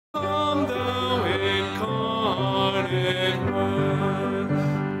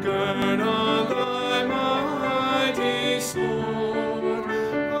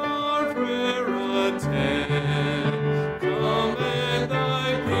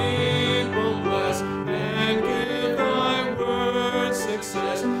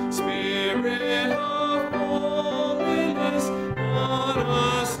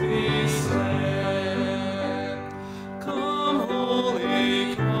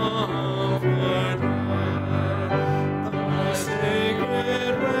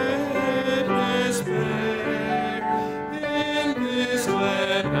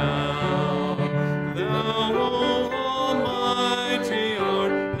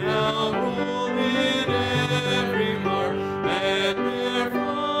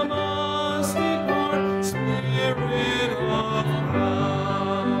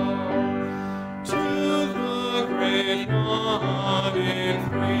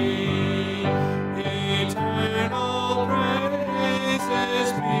Eternal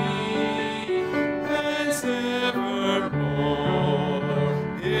praises be, evermore.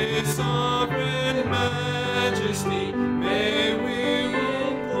 His sovereign majesty may we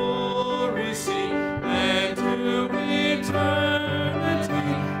in glory see, and to eternity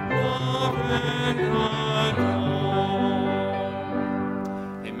love and adore.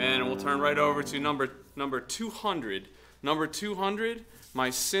 Amen. And we'll turn right over to number 200. Number 200,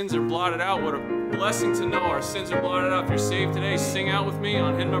 my sins are blotted out. What a blessing to know our sins are blotted out. If you're saved today, sing out with me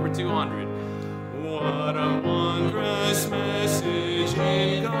on hymn number 200. What a wondrous message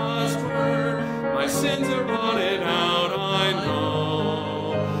in God's word. My sins are blotted out, I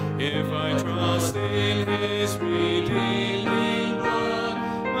know. If I trust in his redeeming blood,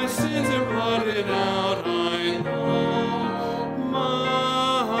 my sins are blotted out, I know.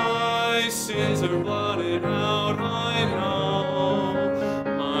 My sins are blotted out, I know.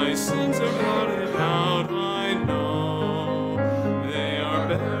 My sins are blotted out, I know. They are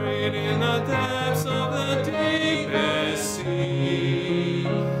buried in the depths of the deepest sea.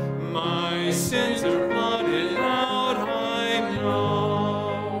 My sins are blotted out, I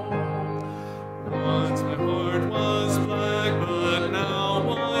know. Once my heart was black, but now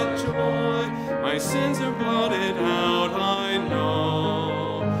what joy. My sins are blotted out, I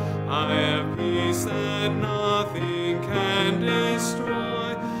know. I have peace that nothing can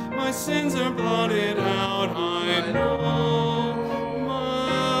destroy. My sins are blotted out, I know.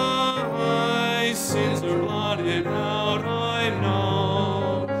 My sins are blotted out, I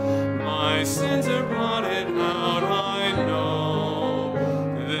know. My sins are blotted out, I know.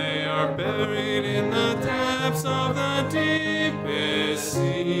 They are buried in the depths of the deepest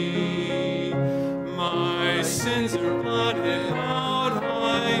sea. My sins are blotted out,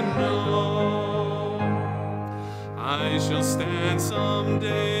 I know. I shall stand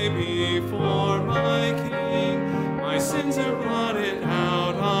someday before my King. My sins are blotted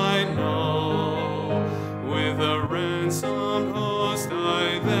out, I know. With a ransomed host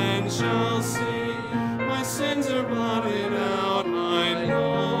I then shall sing. My sins are blotted out, I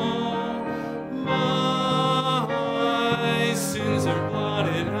know. My sins are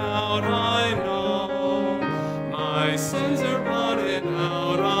blotted out, I know. My sins are blotted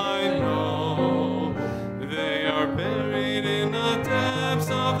out, I know. They are buried in the depths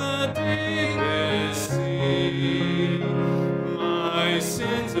of the deepest sea. My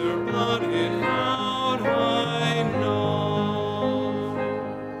sins are blotted out, I know.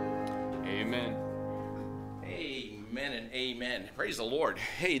 Amen. Amen and amen. Praise the Lord.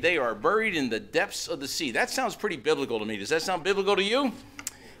 Hey, they are buried in the depths of the sea. That sounds pretty biblical to me. Does that sound biblical to you?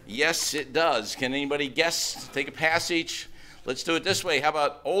 Yes, it does. Can anybody guess? Take a passage. Let's do it this way. How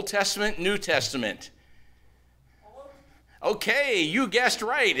about Old Testament, New Testament? Okay, you guessed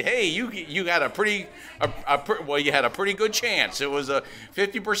right. Hey, you got well, you had a pretty good chance. It was a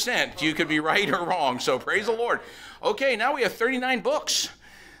 50%. You could be right or wrong. So praise the Lord. Okay, now we have 39 books.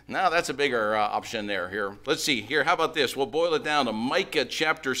 Now that's a bigger option there. Here, let's see. Here, how about this? We'll boil it down to Micah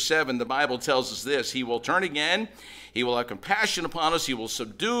chapter 7. The Bible tells us this: He will turn again. He will have compassion upon us. He will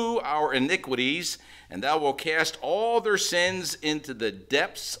subdue our iniquities, and thou wilt cast all their sins into the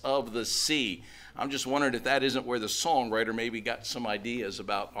depths of the sea. I'm just wondering if that isn't where the songwriter maybe got some ideas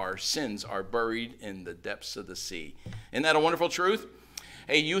about our sins are buried in the depths of the sea. Isn't that a wonderful truth?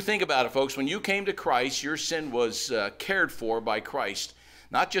 Hey, you think about it, folks. When you came to Christ, your sin was cared for by Christ.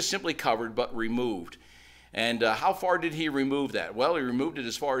 Not just simply covered, but removed. And how far did he remove that? Well, he removed it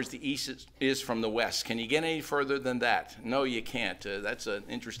as far as the east is from the west. Can you get any further than that? No, you can't. That's an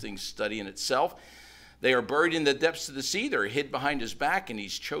interesting study in itself. They are buried in the depths of the sea. They're hid behind his back, and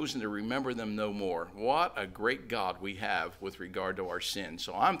he's chosen to remember them no more. What a great God we have with regard to our sin.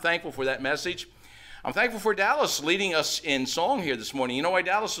 So I'm thankful for that message. I'm thankful for Dallas leading us in song here this morning. You know why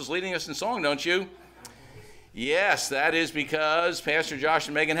Dallas was leading us in song, don't you? Yes, that is because Pastor Josh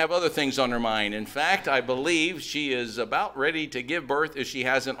and Megan have other things on their mind. In fact, I believe she is about ready to give birth, if she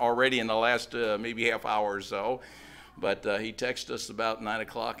hasn't already in the last maybe half hour or so. But he texted us about 9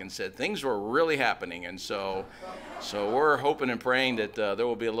 o'clock and said things were really happening. And so we're hoping and praying that there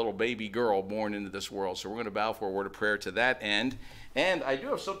will be a little baby girl born into this world. So we're going to bow for a word of prayer to that end. And I do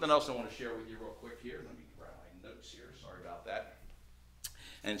have something else I want to share with you real quick here. Let me grab my notes here. Sorry about that.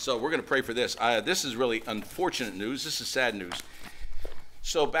 And so we're going to pray for this. This is really unfortunate news. This is sad news.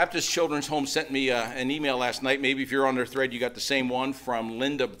 So Baptist Children's Home sent me an email last night. Maybe if you're on their thread, you got the same one from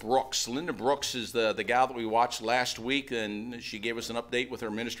Linda Brooks. Linda Brooks is the gal that we watched last week, and she gave us an update with her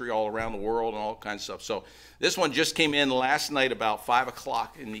ministry all around the world and all kinds of stuff. So this one just came in last night about 5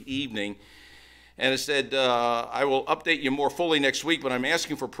 o'clock in the evening. And it said, I will update you more fully next week, but I'm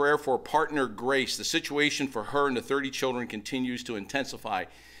asking for prayer for partner Grace. The situation for her and the 30 children continues to intensify.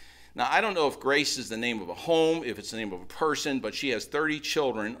 Now, I don't know if Grace is the name of a home, if it's the name of a person, but she has 30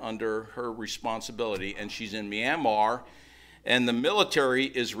 children under her responsibility, and she's in Myanmar, and the military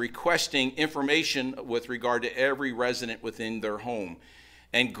is requesting information with regard to every resident within their home.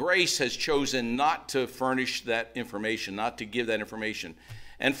 And Grace has chosen not to furnish that information, not to give that information,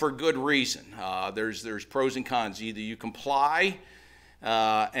 and for good reason. There's pros and cons. Either you comply,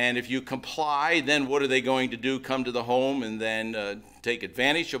 and if you comply, then what are they going to do? Come to the home and then take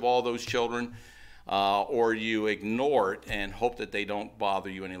advantage of all those children, or you ignore it and hope that they don't bother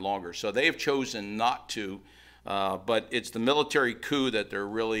you any longer. So they have chosen not to, but it's the military coup that there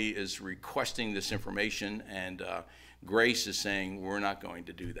really is requesting this information, and Grace is saying we're not going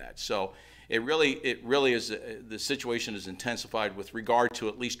to do that. So it really is, the situation is intensified with regard to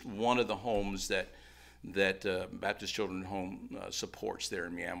at least one of the homes that Baptist Children's Home supports there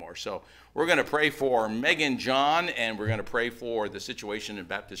in Myanmar. So we're going to pray for Megan John, and we're going to pray for the situation in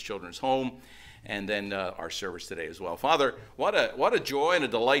Baptist Children's Home, and then our service today as well. Father, what a joy and a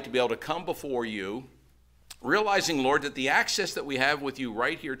delight to be able to come before you, realizing, Lord, that the access that we have with you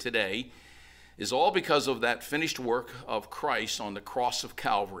right here today is all because of that finished work of Christ on the cross of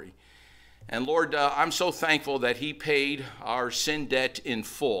Calvary. And Lord, I'm so thankful that he paid our sin debt in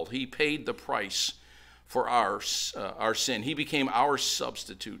full. He paid the price for our sin. He became our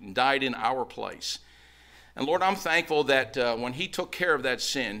substitute and died in our place. And Lord, I'm thankful that when he took care of that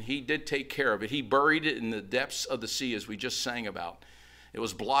sin, he did take care of it. He buried it in the depths of the sea, as we just sang about. It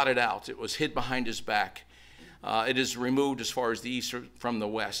was blotted out. It was hid behind his back. It is removed as far as the east from the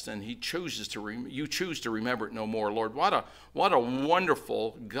west, and he chooses to you choose to remember it no more, Lord. What a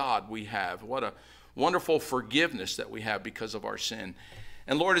wonderful God we have. What a wonderful forgiveness that we have because of our sin.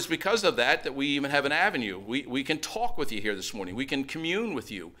 And Lord, it's because of that that we even have an avenue. We can talk with you here this morning. We can commune with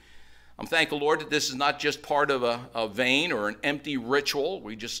you. I'm thankful, Lord, that this is not just part of a vain or an empty ritual.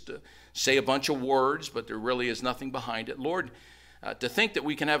 We just say a bunch of words, but there really is nothing behind it. Lord, to think that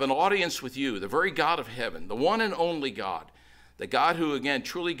we can have an audience with you, the very God of heaven, the one and only God, the God who, again,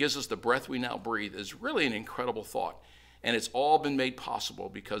 truly gives us the breath we now breathe, is really an incredible thought. And it's all been made possible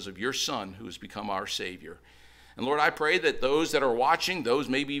because of your Son, who has become our Savior. And Lord, I pray that those that are watching, those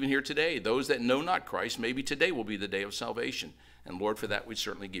maybe even here today, those that know not Christ, maybe today will be the day of salvation. And Lord, for that we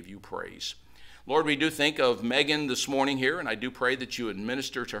certainly give you praise. Lord, we do think of Megan this morning here, and I do pray that you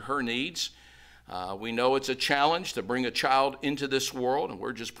administer to her needs. We know it's a challenge to bring a child into this world, and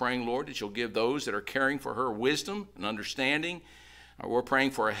we're just praying, Lord, that you'll give those that are caring for her wisdom and understanding. We're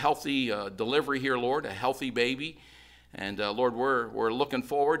praying for a healthy delivery here, Lord, a healthy baby. And Lord, we're looking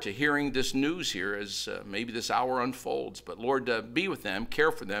forward to hearing this news here as maybe this hour unfolds. But Lord, be with them,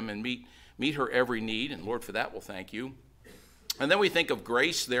 care for them, and meet her every need. And Lord, for that we'll thank you. And then we think of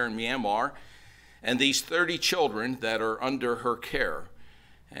Grace there in Myanmar and these 30 children that are under her care.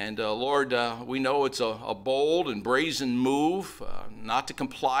 And Lord, we know it's a bold and brazen move not to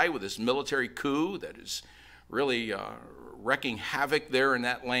comply with this military coup that is really wreaking havoc there in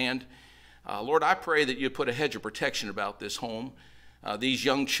that land. Lord, I pray that you put a hedge of protection about this home, these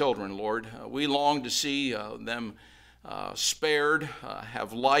young children, Lord. We long to see them spared,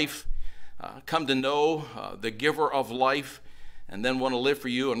 have life, come to know the giver of life, and then want to live for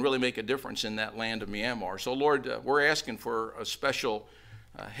you and really make a difference in that land of Myanmar. So, Lord, we're asking for a special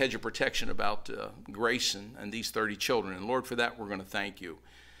hedge of protection about Grace and these 30 children. And Lord, for that, we're going to thank you.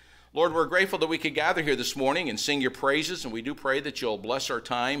 Lord, we're grateful that we could gather here this morning and sing your praises, and we do pray that you'll bless our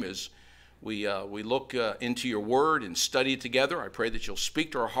time as we look into your word and study it together. I pray that you'll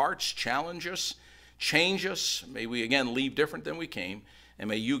speak to our hearts, challenge us, change us. May we again leave different than we came, and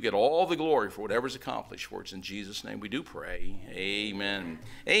may you get all the glory for whatever's accomplished. For it's in Jesus' name we do pray. Amen.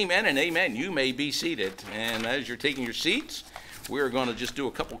 Amen and amen. You may be seated. And as you're taking your seats, we're going to just do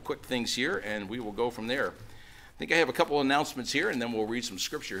a couple quick things here, and we will go from there. I think I have a couple of announcements here, and then we'll read some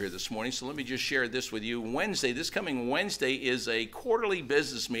scripture here this morning. So let me just share this with you. This coming Wednesday, is a quarterly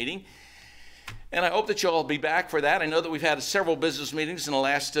business meeting, and I hope that you'll be back for that. I know that we've had several business meetings in the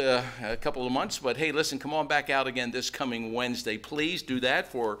last couple of months, but hey, listen, come on back out again this coming Wednesday. Please do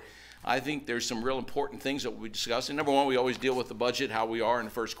that, for I think there's some real important things that we'll be discussing. Number one, we always deal with the budget, how we are in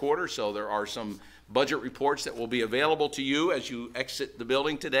the first quarter, so there are some budget reports that will be available to you as you exit the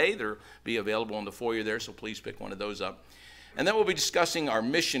building today. They'll be available in the foyer there, so please pick one of those up. And then we'll be discussing our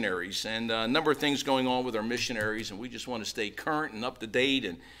missionaries and a number of things going on with our missionaries, and we just want to stay current and up to date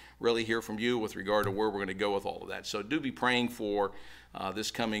and really hear from you with regard to where we're going to go with all of that. So do be praying for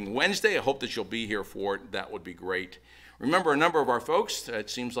this coming Wednesday. I hope that you'll be here for it. That would be great. Remember, a number of our folks, it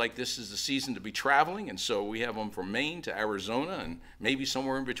seems like this is the season to be traveling, and so we have them from Maine to Arizona and maybe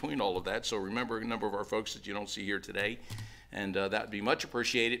somewhere in between all of that. So remember a number of our folks that you don't see here today, and that would be much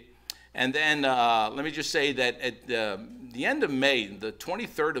appreciated. And then let me just say that at the end of May, the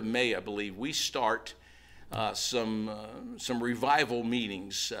 23rd of May, I believe, we start some revival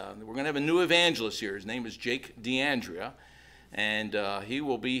meetings. We're going to have a new evangelist here. His name is Jake DeAndrea. And he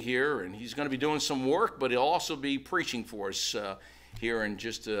will be here, and he's going to be doing some work, but he'll also be preaching for us here in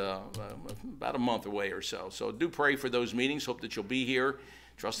just about a month away or so. So do pray for those meetings. Hope that you'll be here.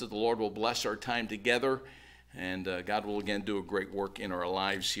 Trust that the Lord will bless our time together, and God will again do a great work in our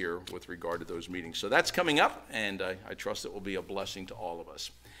lives here with regard to those meetings. So that's coming up, and I trust it will be a blessing to all of us.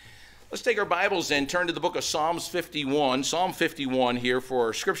 Let's take our Bibles and turn to the book of Psalms 51. Psalm 51 here for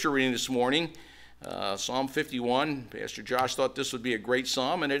our scripture reading this morning. Psalm 51, Pastor Josh thought this would be a great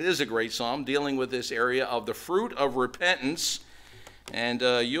psalm, and it is a great psalm dealing with this area of the fruit of repentance. And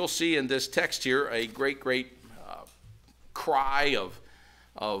you'll see in this text here a great cry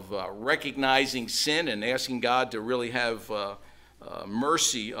of recognizing sin and asking God to really have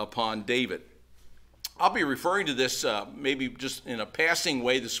mercy upon David. I'll be referring to this maybe just in a passing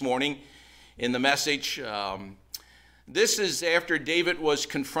way this morning in the message. This is after David was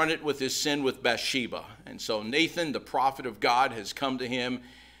confronted with his sin with Bathsheba. And so Nathan, the prophet of God, has come to him,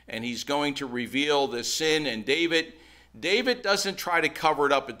 and he's going to reveal this sin. And David doesn't try to cover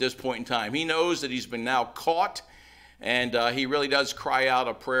it up at this point in time. He knows that he's been now caught, and he really does cry out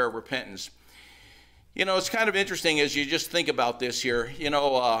a prayer of repentance. You know, it's kind of interesting as you just think about this here. You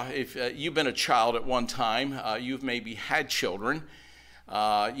know, if you've been a child at one time, you've maybe had children.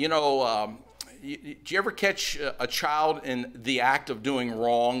 Do you ever catch a child in the act of doing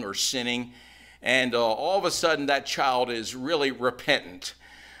wrong or sinning, and all of a sudden that child is really repentant?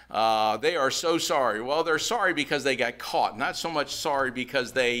 They are so sorry. Well, they're sorry because they got caught, not so much sorry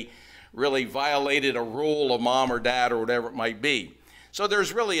because they really violated a rule of mom or dad or whatever it might be. So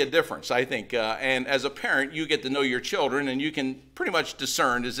there's really a difference, I think. And as a parent, you get to know your children, and you can pretty much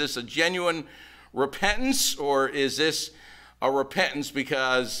discern, is this a genuine repentance, or is this a repentance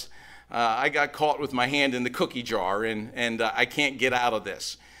because I got caught with my hand in the cookie jar, and I can't get out of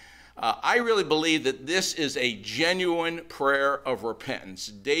this. I really believe that this is a genuine prayer of repentance.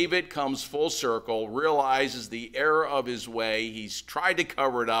 David comes full circle, realizes the error of his way. He's tried to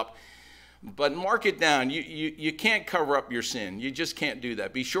cover it up, but mark it down. You can't cover up your sin. You just can't do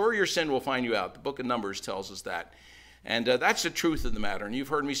that. Be sure your sin will find you out. The book of Numbers tells us that. And that's the truth of the matter. And you've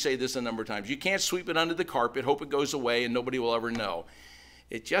heard me say this a number of times. You can't sweep it under the carpet, hope it goes away, and nobody will ever know.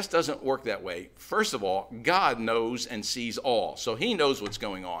 It just doesn't work that way. First of all, God knows and sees all, so he knows what's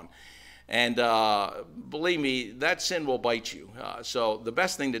going on. And believe me, that sin will bite you. So the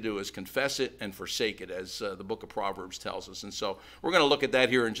best thing to do is confess it and forsake it, as the book of Proverbs tells us. And so we're going to look at that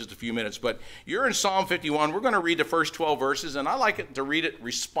here in just a few minutes. But you're in Psalm 51. We're going to read the first 12 verses, and I like it to read it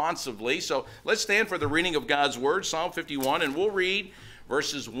responsively. So let's stand for the reading of God's word, Psalm 51, and we'll read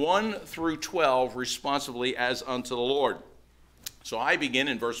verses 1 through 12 responsively as unto the Lord. So I begin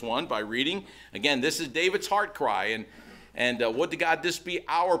in verse 1 by reading. Again, this is David's heart cry, and would to God this be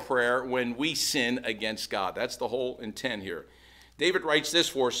our prayer when we sin against God. That's the whole intent here. David writes this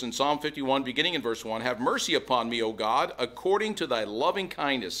for us in Psalm 51, beginning in verse 1. Have mercy upon me, O God, according to thy loving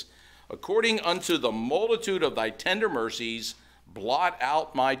kindness, according unto the multitude of thy tender mercies, blot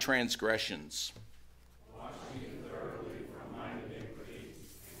out my transgressions.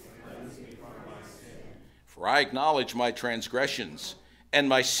 For I acknowledge my transgressions, and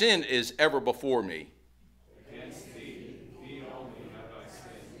my sin is ever before me. Against thee only have I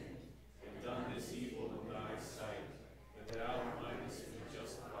sinned, and done this evil in thy sight, that thou mightest be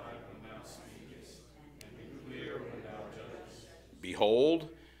justified when thou speakest, and be clear when thou judgest. Behold,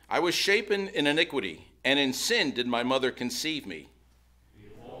 I was shapen in iniquity, and in sin did my mother conceive me.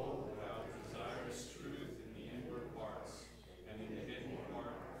 Behold, thou desirest truth in the inward parts, and in the hidden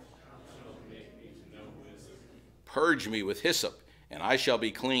part shalt make me to know wisdom. Purge me with hyssop, and I shall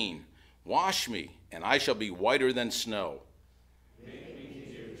be clean. Wash me, and I shall be whiter than snow. Make me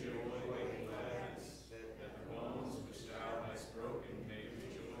to hear joy and gladness, that the bones which thou hast broken may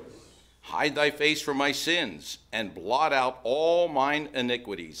rejoice. Hide thy face from my sins, and blot out all mine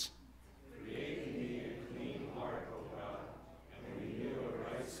iniquities. Create in me a clean heart, O God, and renew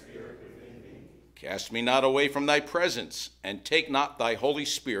a right spirit within me. Cast me not away from thy presence, and take not thy Holy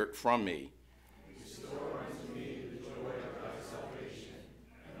Spirit from me. Restore unto me the joy of thy salvation,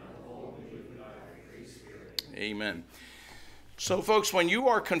 and uphold me with thy free spirit. Amen. So, folks, when you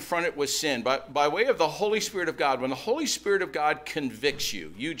are confronted with sin, by way of the Holy Spirit of God, when the Holy Spirit of God convicts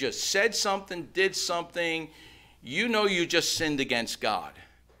you, you just said something, did something, you know you just sinned against God.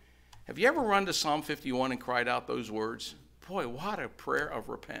 Have you ever run to Psalm 51 and cried out those words? Boy, what a prayer of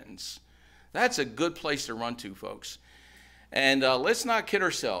repentance. That's a good place to run to, folks. And let's not kid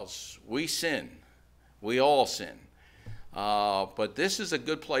ourselves. We sin. We all sin. But this is a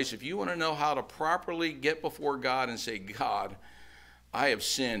good place. If you want to know how to properly get before God and say, God, I have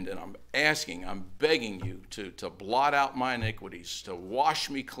sinned, and I'm begging you to blot out my iniquities, to wash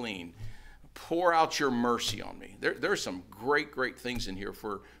me clean, pour out your mercy on me. There's some great, great things in here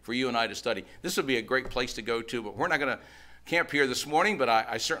for you and I to study. This would be a great place to go to, but we're not going to camp here this morning, but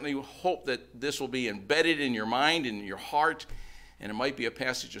I certainly hope that this will be embedded in your mind and your heart, and it might be a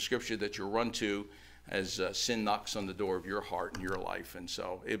passage of Scripture that you'll run to as sin knocks on the door of your heart and your life. And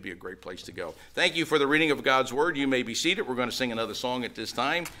so it'd be a great place to go. Thank you for the reading of God's Word. You may be seated. We're going to sing another song at this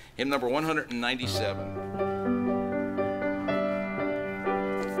time, hymn number 197.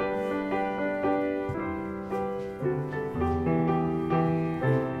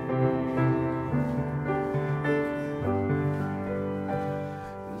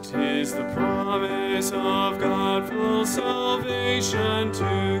 Tis the promise of God full salvation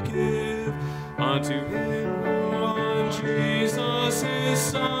to give unto him who on Jesus his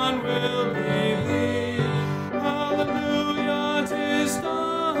Son will believe. Hallelujah, 'tis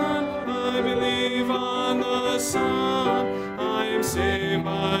done. I believe on the Son. I am saved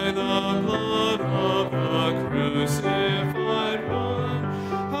by the blood of the crucified one.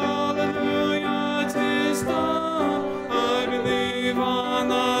 Hallelujah, 'tis done. I believe on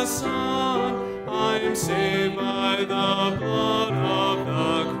the Son. I am saved by the blood of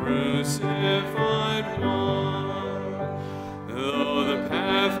the crucified one. Though the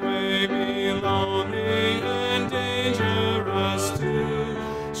path may be lonely and dangerous too,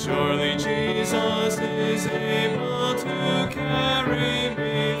 surely Jesus is able to carry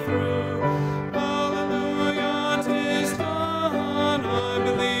me through. Hallelujah, 'tis done. I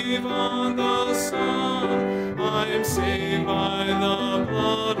believe on the Son. I am saved by the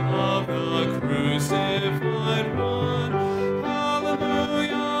blood of the crucified one.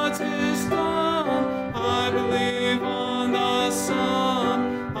 Hallelujah, 'tis done. I believe on the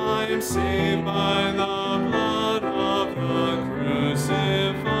Son. I am saved by the blood of the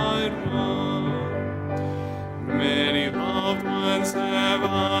crucified one. Many loved ones have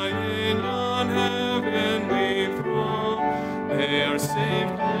I in yon heavenly throne. They are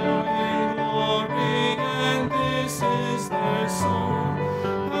saved now in glory, and this is their song.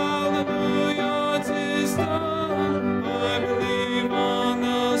 Hallelujah, 'tis done. I believe on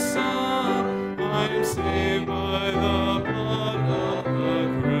the Son. I am saved by the blood of the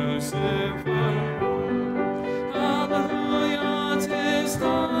crucified one. Hallelujah, 'tis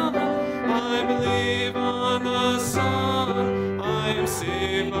done. I believe on the Son. I am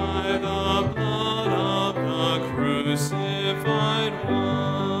saved by the blood of the crucified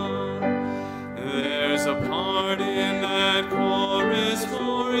one. There's a part in that chorus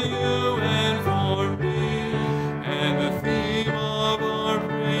for you and for me, and the theme of our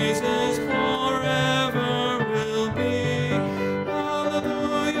praises forever will be.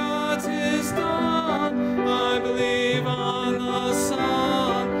 Hallelujah, 'tis done. I believe on the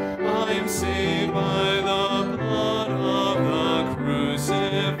Son. I am saved by the blood of the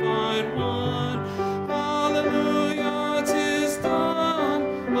crucified one. Hallelujah, 'tis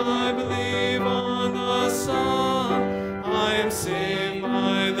done. I believe on the Son. I am saved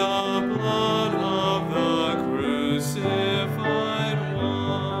by the blood of the crucified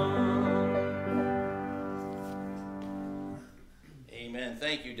one. Amen.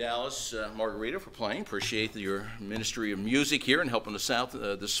 Thank you, Dallas, Margarita, for playing. Appreciate your ministry of music here and helping us out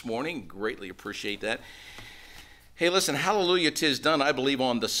this morning. Greatly appreciate that. Hey, listen, hallelujah, 'tis done. I believe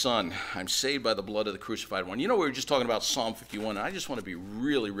on the Son. I'm saved by the blood of the crucified one. You know, we were just talking about Psalm 51, and I just want to be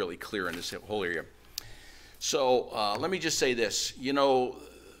really, really clear in this whole area. So let me just say this. You know,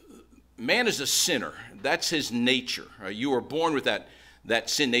 man is a sinner. That's his nature. You were born with that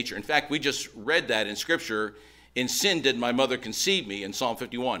sin nature. In fact, we just read that in Scripture. In sin did my mother conceive me, in Psalm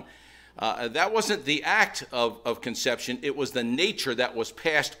 51. That wasn't the act of conception. It was the nature that was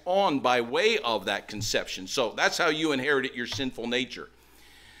passed on by way of that conception. So that's how you inherited your sinful nature.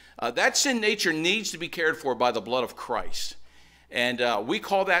 That sin nature needs to be cared for by the blood of Christ. And we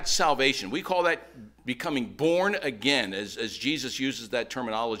call that salvation. We call that becoming born again, as Jesus uses that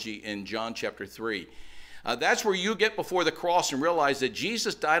terminology in John chapter 3. That's where you get before the cross and realize that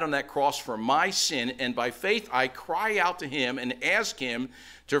Jesus died on that cross for my sin, and by faith I cry out to him and ask him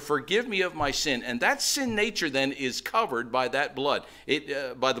to forgive me of my sin. And that sin nature then is covered by that blood,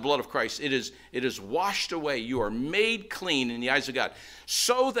 by the blood of Christ. It is washed away. You are made clean in the eyes of God,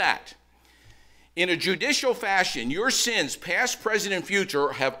 so that In a judicial fashion, your sins, past, present, and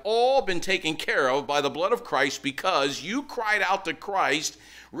future, have all been taken care of by the blood of Christ because you cried out to Christ,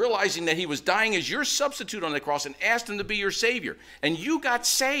 realizing that he was dying as your substitute on the cross, and asked him to be your Savior. And you got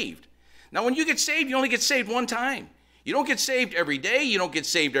saved. Now, when you get saved, you only get saved one time. You don't get saved every day. You don't get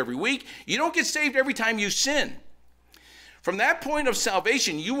saved every week. You don't get saved every time you sin. From that point of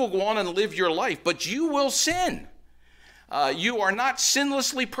salvation, you will go on and live your life, but you will sin. You are not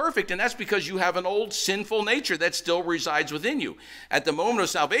sinlessly perfect, and that's because you have an old sinful nature that still resides within you. At the moment of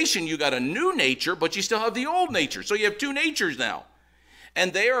salvation, you got a new nature, but you still have the old nature. So you have two natures now.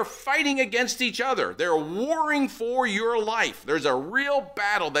 And they are fighting against each other. They're warring for your life. There's a real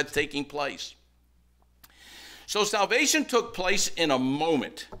battle that's taking place. So salvation took place in a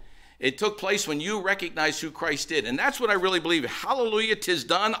moment. It took place when you recognized who Christ did. And that's what I really believe. Hallelujah, 'tis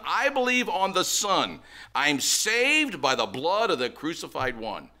done. I believe on the Son. I'm saved by the blood of the crucified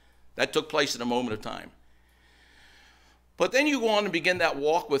one. That took place in a moment of time. But then you go on and begin that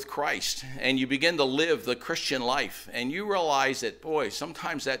walk with Christ, and you begin to live the Christian life, and you realize that, boy,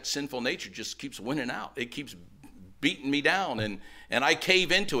 sometimes that sinful nature just keeps winning out. It keeps beating me down, and I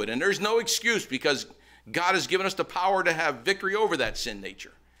cave into it. And there's no excuse because God has given us the power to have victory over that sin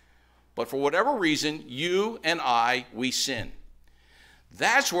nature. But for whatever reason, you and I, we sin.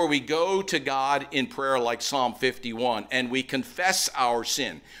 That's where we go to God in prayer like Psalm 51, and we confess our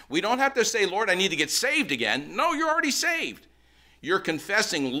sin. We don't have to say, Lord, I need to get saved again. No, you're already saved. You're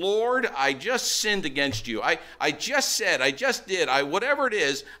confessing, Lord, I just sinned against you. I just said, I just did, whatever it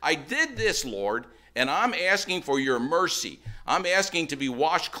is, I did this, Lord, and I'm asking for your mercy. I'm asking to be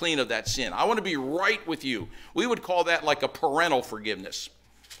washed clean of that sin. I want to be right with you. We would call that like a parental forgiveness.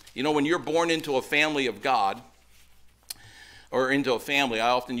 You know, when you're born into a family of God, or into a family,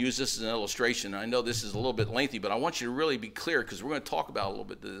 I often use this as an illustration. I know this is a little bit lengthy, but I want you to really be clear because we're going to talk about a little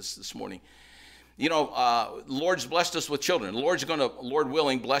bit of this morning. You know, Lord's blessed us with children. Lord's going to, Lord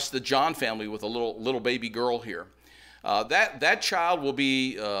willing, bless the John family with a little baby girl here. That child will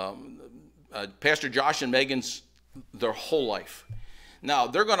be Pastor Josh and Megan's their whole life. Now,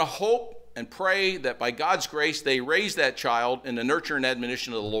 they're going to hope and pray that by God's grace they raise that child in the nurture and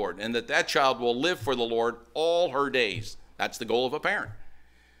admonition of the Lord, and that child will live for the Lord all her days. That's the goal of a parent.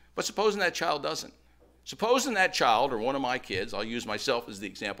 But supposing that child doesn't. Supposing that child, or one of my kids, I'll use myself as the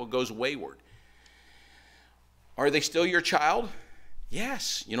example, goes wayward. Are they still your child?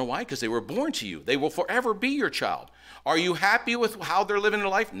 Yes. You know why? Because they were born to you. They will forever be your child. Are you happy with how they're living their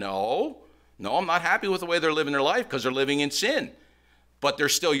life? No. No, I'm not happy with the way they're living their life because they're living in sin. But they're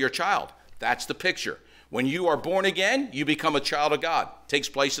still your child. That's the picture. When you are born again, you become a child of God. It takes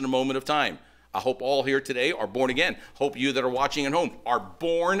place in a moment of time. I hope all here today are born again. Hope you that are watching at home are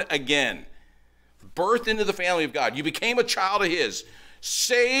born again. Birthed into the family of God. You became a child of his.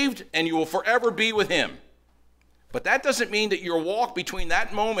 Saved, and you will forever be with him. But that doesn't mean that your walk between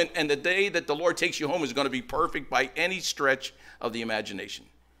that moment and the day that the Lord takes you home is going to be perfect by any stretch of the imagination.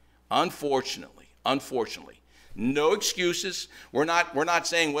 Unfortunately. No excuses. We're not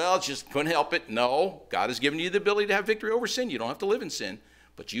saying, well, just couldn't help it. No, God has given you the ability to have victory over sin. You don't have to live in sin,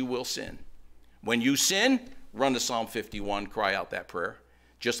 but you will sin. When you sin, run to Psalm 51, cry out that prayer,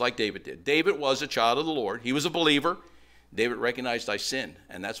 just like David did. David was a child of the Lord. He was a believer. David recognized I sinned,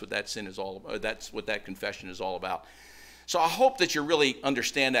 and that's what that sin is all about. That's what that confession is all about. So I hope that you really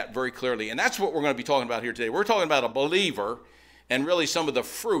understand that very clearly, and that's what we're going to be talking about here today. We're talking about a believer and really some of the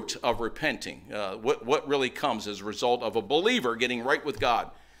fruit of repenting, what really comes as a result of a believer getting right with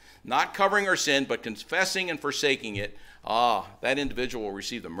God. Not covering our sin, but confessing and forsaking it. That individual will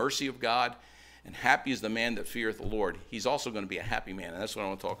receive the mercy of God, and happy is the man that feareth the Lord. He's also going to be a happy man, and that's what I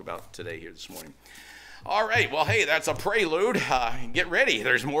want to talk about today here this morning. All right, well, hey, that's a prelude. Get ready.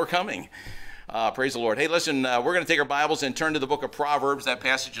 There's more coming. Praise the Lord. Hey, listen, we're going to take our Bibles and turn to the book of Proverbs, that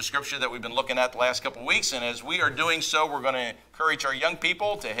passage of Scripture that we've been looking at the last couple of weeks. And as we are doing so, we're going to encourage our young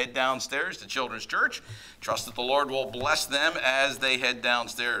people to head downstairs to Children's Church. Trust that the Lord will bless them as they head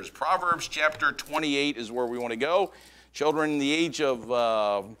downstairs. Proverbs chapter 28 is where we want to go. Children the age of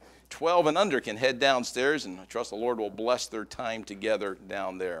 12 and under can head downstairs, and I trust the Lord will bless their time together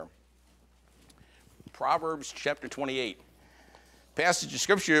down there. Proverbs chapter 28. Passage of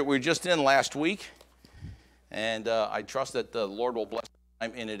Scripture that we were just in last week, and I trust that the Lord will bless.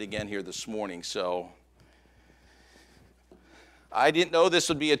 I'm in it again here this morning, so I didn't know this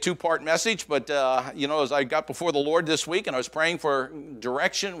would be a two-part message, but you know, as I got before the Lord this week and I was praying for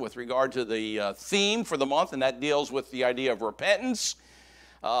direction with regard to the theme for the month, and that deals with the idea of repentance,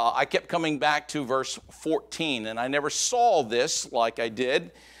 I kept coming back to verse 14, and I never saw this like I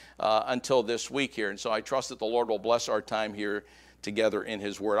did until this week here, and so I trust that the Lord will bless our time here together in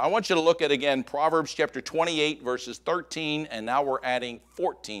his word. I want you to look at, again, Proverbs chapter 28, verses 13, and now we're adding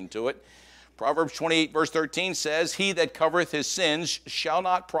 14 to it. Proverbs 28, verse 13 says, "He that covereth his sins shall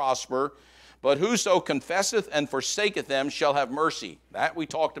not prosper, but whoso confesseth and forsaketh them shall have mercy." That we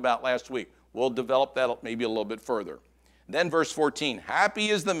talked about last week. We'll develop that maybe a little bit further. Then verse 14, "Happy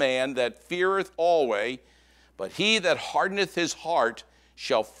is the man that feareth always, but he that hardeneth his heart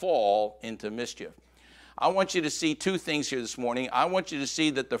shall fall into mischief." I want you to see two things here this morning. I want you to see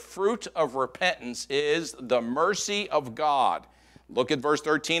that the fruit of repentance is the mercy of God. Look at verse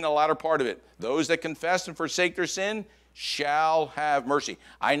 13, the latter part of it. "Those that confess and forsake their sin shall have mercy."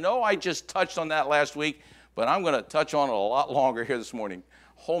 I know I just touched on that last week, but I'm going to touch on it a lot longer here this morning.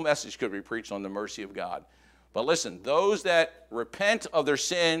 Whole message could be preached on the mercy of God. But listen, those that repent of their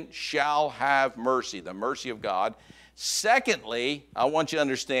sin shall have mercy, the mercy of God. Secondly, I want you to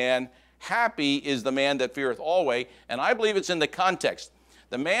understand, happy is the man that feareth always, and I believe it's in the context.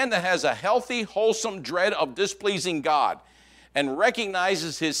 The man that has a healthy, wholesome dread of displeasing God and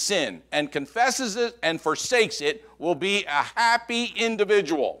recognizes his sin and confesses it and forsakes it will be a happy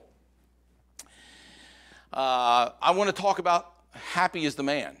individual. I want to talk about happy is the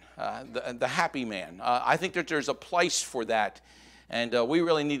man, the happy man. I think that there's a place for that, and we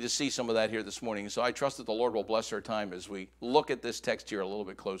really need to see some of that here this morning. So I trust that the Lord will bless our time as we look at this text here a little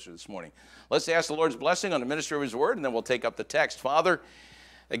bit closer this morning. Let's ask the Lord's blessing on the ministry of his word, and then we'll take up the text. Father,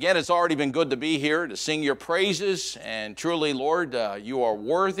 again, it's already been good to be here to sing your praises, and truly, Lord, you are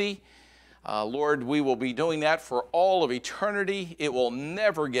worthy. Lord, we will be doing that for all of eternity. It will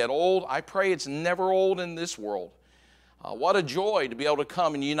never get old. I pray it's never old in this world. What a joy to be able to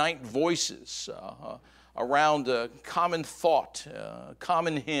come and unite voices around a common thought,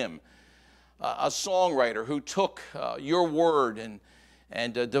 common hymn. A songwriter who took your word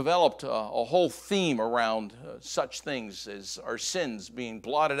and developed a whole theme around such things as our sins being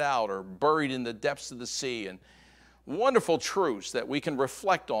blotted out or buried in the depths of the sea, and wonderful truths that we can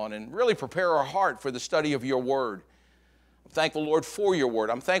reflect on and really prepare our heart for the study of your word. I'm thankful, Lord, for your word.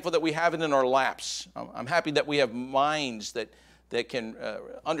 I'm thankful that we have it in our laps. I'm happy that we have minds that can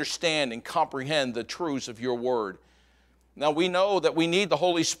understand and comprehend the truths of your word. Now, we know that we need the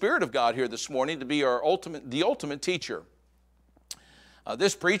Holy Spirit of God here this morning to be the ultimate teacher.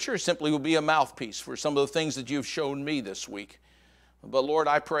 This preacher simply will be a mouthpiece for some of the things that you've shown me this week. But Lord,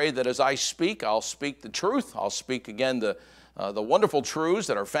 I pray that as I speak, I'll speak the truth. I'll speak again the wonderful truths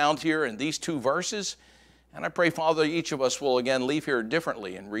that are found here in these two verses. And I pray, Father, each of us will again leave here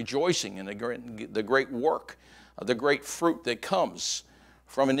differently and rejoicing in the great work, the great fruit that comes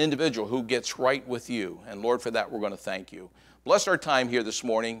from an individual who gets right with you. And Lord, for that we're going to thank you. Bless our time here this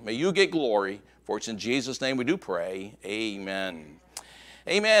morning. May you get glory, for it's in Jesus' name we do pray. Amen.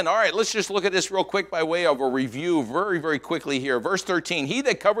 Amen. All right, let's just look at this real quick by way of a review very, very quickly here. Verse 13, "He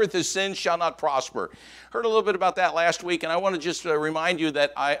that covereth his sins shall not prosper." Heard a little bit about that last week, and I want to just remind you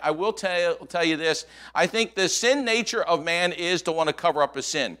that I will tell you this. I think the sin nature of man is to want to cover up his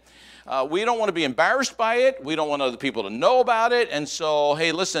sin. We don't want to be embarrassed by it. We don't want other people to know about it. And so,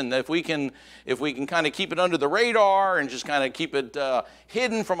 hey, listen, if we can kind of keep it under the radar and just kind of keep it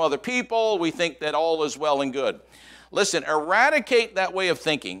hidden from other people, we think that all is well and good. Listen, eradicate that way of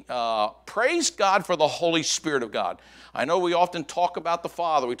thinking. Praise God for the Holy Spirit of God. I know we often talk about the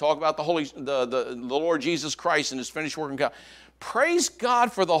Father. We talk about the Lord Jesus Christ and his finished work in God. Praise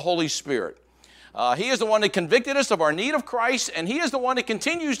God for the Holy Spirit. He is the one that convicted us of our need of Christ, and he is the one that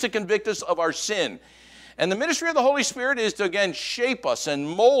continues to convict us of our sin. And the ministry of the Holy Spirit is to, again, shape us and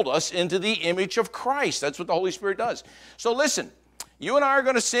mold us into the image of Christ. That's what the Holy Spirit does. So listen. You and I are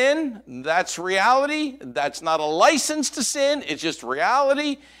going to sin. That's reality. That's not a license to sin. It's just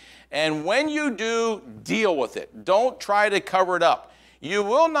reality. And when you do, deal with it. Don't try to cover it up. You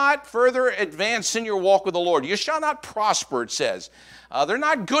will not further advance in your walk with the Lord. You shall not prosper, it says. They're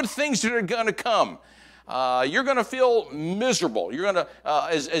not good things that are going to come. You're going to feel miserable. You're going to,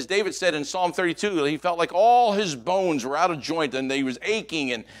 as David said in Psalm 32, he felt like all his bones were out of joint and he was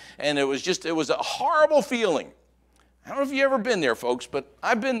aching, and it was a horrible feeling. I don't know if you've ever been there, folks, but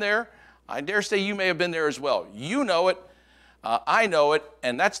I've been there. I dare say you may have been there as well. You know it. I know it.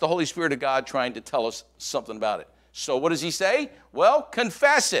 And that's the Holy Spirit of God trying to tell us something about it. So what does he say? Well,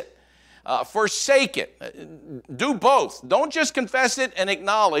 confess it. Forsake it. Do both. Don't just confess it and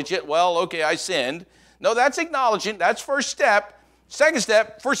acknowledge it. Well, okay, I sinned. No, that's acknowledging. That's first step. Second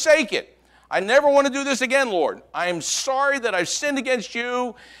step, forsake it. I never want to do this again, Lord. I am sorry that I've sinned against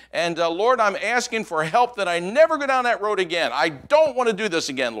you. And Lord, I'm asking for help that I never go down that road again. I don't want to do this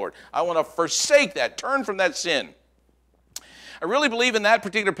again, Lord. I want to forsake that, turn from that sin. I really believe in that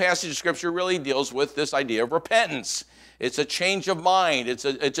particular passage of Scripture really deals with this idea of repentance. It's a change of mind. It's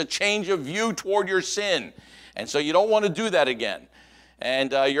a change of view toward your sin. And so you don't want to do that again.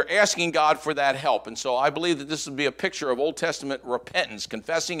 And you're asking God for that help. And so I believe that this would be a picture of Old Testament repentance,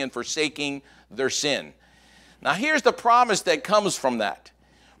 confessing and forsaking their sin. Now here's the promise that comes from that.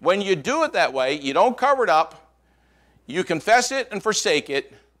 When you do it that way, you don't cover it up, you confess it and forsake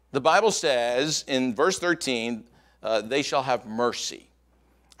it. The Bible says in verse 13, they shall have mercy.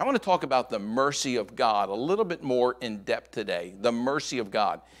 I want to talk about the mercy of God a little bit more in depth today, the mercy of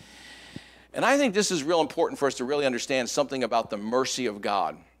God. And I think this is real important for us to really understand something about the mercy of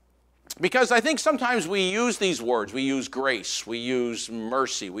God. Because I think sometimes we use these words. We use grace, we use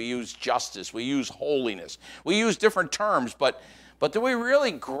mercy, we use justice, we use holiness. We use different terms, but do we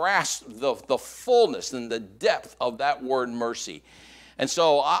really grasp the fullness and the depth of that word mercy? And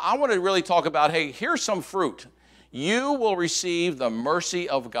so I want to really talk about, hey, here's some fruit. You will receive the mercy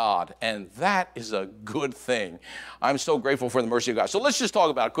of God, and that is a good thing. I'm so grateful for the mercy of God. So let's just talk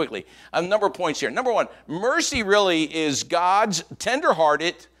about it quickly. A number of points here. Number one, mercy really is God's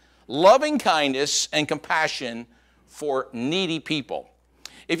tender-hearted, loving kindness and compassion for needy people.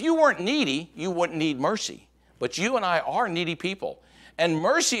 If you weren't needy, you wouldn't need mercy. But you and I are needy people. And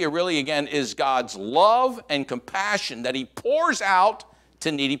mercy really, again, is God's love and compassion that he pours out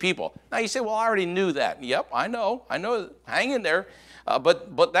to needy people. Now you say, well, I already knew that. Yep, I know. Hang in there.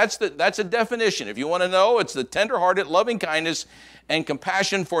 But that's a definition. If you want to know, it's the tender-hearted, loving kindness and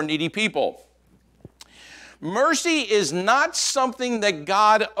compassion for needy people. Mercy is not something that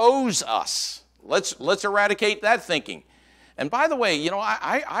God owes us. Let's eradicate that thinking. And by the way, you know,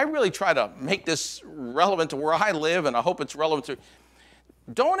 I really try to make this relevant to where I live, and I hope it's relevant to.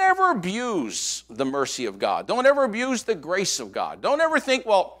 Don't ever abuse the mercy of God. Don't ever abuse the grace of God. Don't ever think,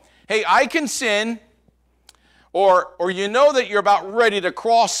 well, hey, I can sin, or you know that you're about ready to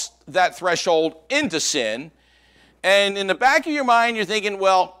cross that threshold into sin, and in the back of your mind you're thinking,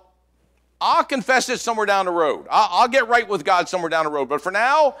 well, I'll confess it somewhere down the road. I'll get right with God somewhere down the road. But for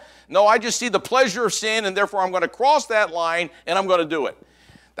now, no, I just see the pleasure of sin, and therefore I'm going to cross that line, and I'm going to do it.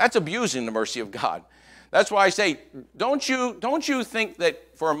 That's abusing the mercy of God. That's why I say, don't you think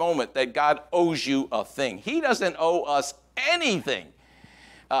that for a moment that God owes you a thing. He doesn't owe us anything.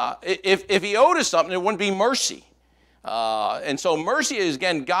 If he owed us something, it wouldn't be mercy. And so mercy is,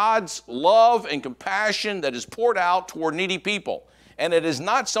 again, God's love and compassion that is poured out toward needy people. And it is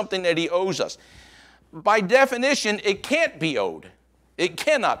not something that he owes us. By definition, it can't be owed. It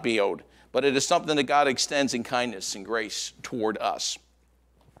cannot be owed. But it is something that God extends in kindness and grace toward us.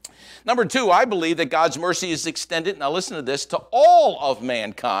 Number two, I believe that God's mercy is extended, now listen to this, to all of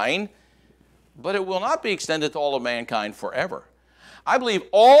mankind, but it will not be extended to all of mankind forever. I believe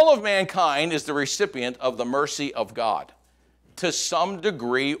all of mankind is the recipient of the mercy of God to some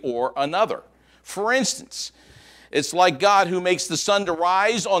degree or another. For instance, it's like God who makes the sun to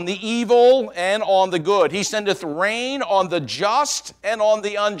rise on the evil and on the good. He sendeth rain on the just and on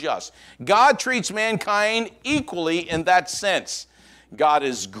the unjust. God treats mankind equally in that sense. God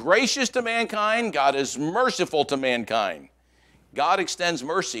is gracious to mankind. God is merciful to mankind. God extends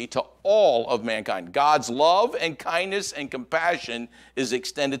mercy to all of mankind. God's love and kindness and compassion is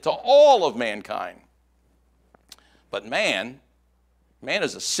extended to all of mankind. But man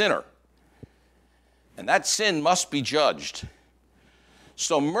is a sinner. And that sin must be judged.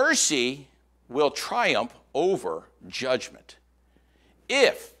 So mercy will triumph over judgment.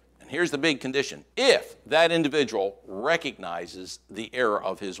 If, and here's the big condition, if that individual recognizes the error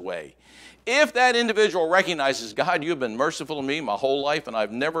of his way. If that individual recognizes, God, you've been merciful to me my whole life, and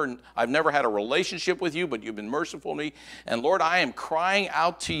I've never had a relationship with you, but you've been merciful to me. And Lord, I am crying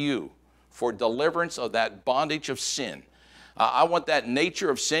out to you for deliverance of that bondage of sin. I want that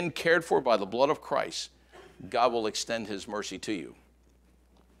nature of sin cared for by the blood of Christ. God will extend his mercy to you.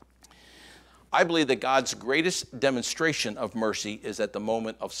 I believe that God's greatest demonstration of mercy is at the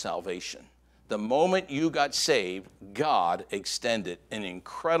moment of salvation. The moment you got saved, God extended an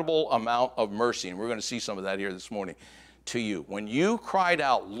incredible amount of mercy, and we're going to see some of that here this morning, to you. When you cried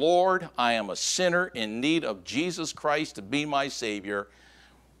out, Lord, I am a sinner in need of Jesus Christ to be my Savior,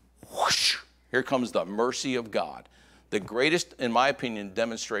 whoosh, here comes the mercy of God. The greatest, in my opinion,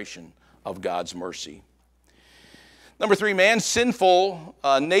 demonstration of God's mercy. Number three, man's sinful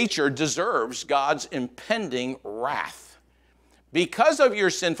nature deserves God's impending wrath. Because of your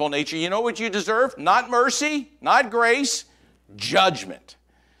sinful nature, you know what you deserve? Not mercy, not grace, judgment.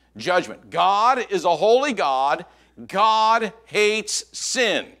 Judgment. God is a holy God. God hates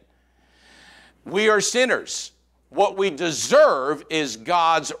sin. We are sinners. What we deserve is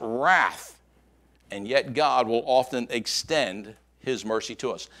God's wrath. and yet God will often extend his mercy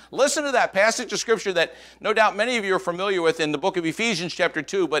to us. Listen to that passage of Scripture that no doubt many of you are familiar with in the book of Ephesians chapter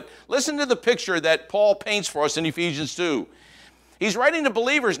 2, but listen to the picture that Paul paints for us in Ephesians 2. He's writing to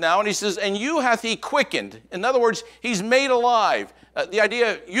believers now, and he says, and you hath he quickened. In other words, he's made alive. The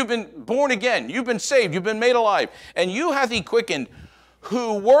idea, you've been born again, you've been saved, you've been made alive. And you hath he quickened,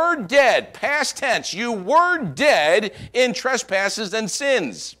 who were dead, past tense, you were dead in trespasses and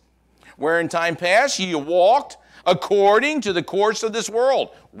sins, where in time past ye walked according to the course of this world.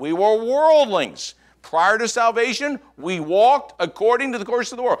 We were worldlings. Prior to salvation, we walked according to the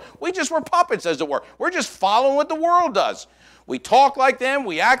course of the world. We just were puppets, as it were. We're just following what the world does. We talk like them,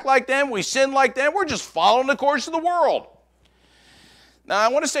 we act like them, we sin like them. We're just following the course of the world. Now, I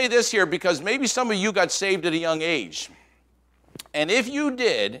want to say this here because maybe some of you got saved at a young age. And if you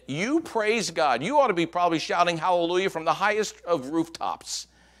did, you praise God. You ought to be probably shouting hallelujah from the highest of rooftops.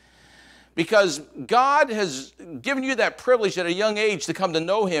 Because God has given you that privilege at a young age to come to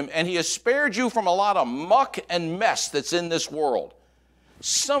know him, and he has spared you from a lot of muck and mess that's in this world.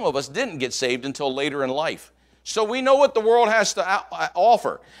 Some of us didn't get saved until later in life. So we know what the world has to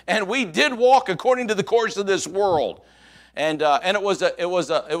offer. And we did walk according to the course of this world. And it was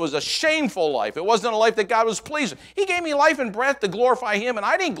a shameful life. It wasn't a life that God was pleased with. He gave me life and breath to glorify him, and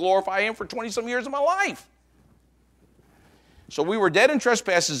I didn't glorify him for 20-some years of my life. So we were dead in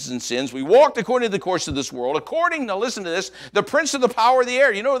trespasses and sins. We walked according to the course of this world, according, now listen to this, the prince of the power of the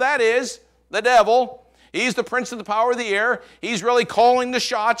air. You know who that is? The devil. He's the prince of the power of the air. He's really calling the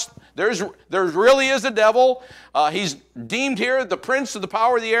shots. There really is a devil. He's deemed here the prince of the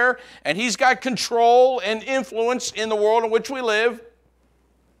power of the air, and he's got control and influence in the world in which we live.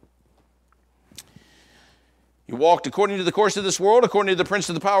 You walked according to the course of this world, according to the prince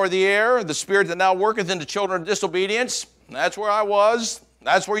of the power of the air, the spirit that now worketh in the children of disobedience. That's where I was.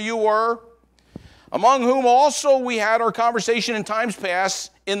 That's where you were. Among whom also we had our conversation in times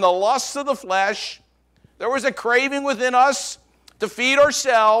past, in the lusts of the flesh. There was a craving within us to feed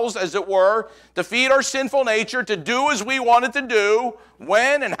ourselves, as it were, to feed our sinful nature, to do as we wanted to do,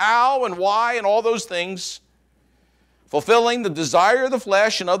 when and how and why and all those things, fulfilling the desire of the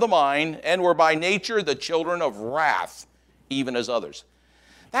flesh and of the mind, and were by nature the children of wrath, even as others.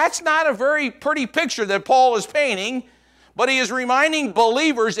 That's not a very pretty picture that Paul is painting, but he is reminding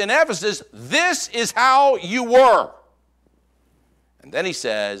believers in Ephesus, this is how you were. And then he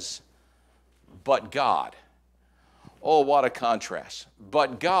says, but God. Oh, what a contrast.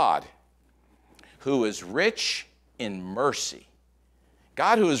 But God, who is rich in mercy.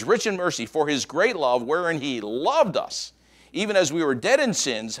 God, who is rich in mercy, for his great love, wherein he loved us, even as we were dead in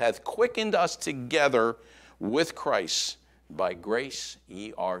sins, hath quickened us together with Christ. By grace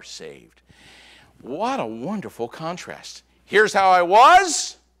ye are saved. What a wonderful contrast. Here's how I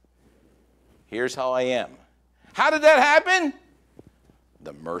was. Here's how I am. How did that happen?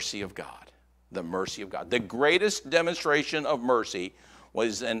 The mercy of God. The mercy of God. The greatest demonstration of mercy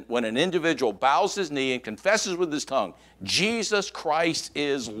was when an individual bows his knee and confesses with his tongue, Jesus Christ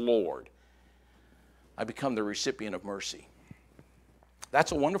is Lord. I become the recipient of mercy.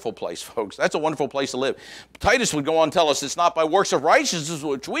 That's a wonderful place, folks. That's a wonderful place to live. Titus would go on and tell us it's not by works of righteousness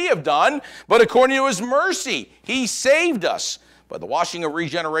which we have done, but according to his mercy. He saved us by the washing of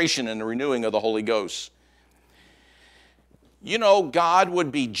regeneration and the renewing of the Holy Ghost. You know, God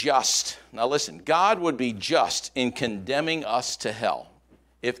would be just. Now listen, God would be just in condemning us to hell.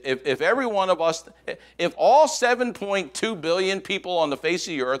 If every one of us, if all 7.2 billion people on the face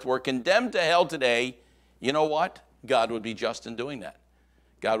of the earth were condemned to hell today, you know what? God would be just in doing that.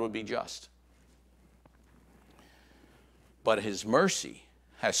 God would be just. But his mercy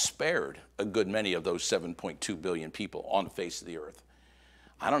has spared a good many of those 7.2 billion people on the face of the earth.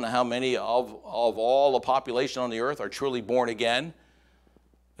 I don't know how many of all the population on the earth are truly born again.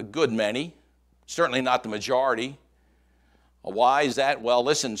 A good many. Certainly not the majority. Why is that? Well,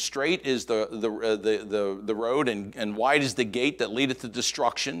 listen, straight is the road and wide is the gate that leadeth to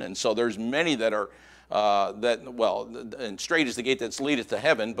destruction. And so there's many that are, and straight is the gate that leadeth to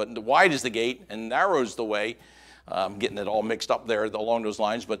heaven, but wide is the gate and narrow is the way. I'm getting it all mixed up there along those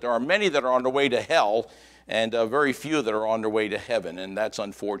lines, but there are many that are on their way to hell and very few that are on their way to heaven, and that's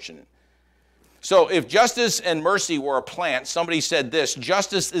unfortunate. So if justice and mercy were a plant, somebody said this,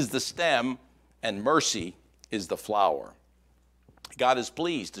 justice is the stem and mercy is the flower. God is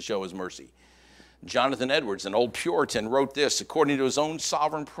pleased to show his mercy. Jonathan Edwards, an old Puritan, wrote this, according to his own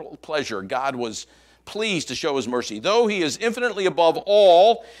sovereign pleasure, God was pleased to show his mercy. Though he is infinitely above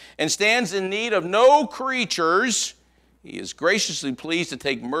all and stands in need of no creatures, he is graciously pleased to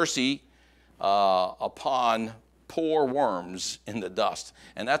take mercy upon poor worms in the dust.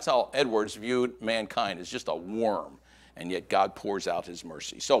 And that's how Edwards viewed mankind, as just a worm. And yet God pours out his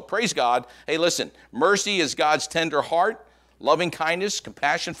mercy. So praise God. Hey, listen, mercy is God's tender heart, loving kindness,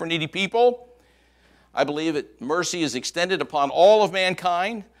 compassion for needy people. I believe that mercy is extended upon all of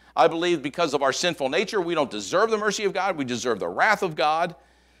mankind. I believe because of our sinful nature, we don't deserve the mercy of God. We deserve the wrath of God.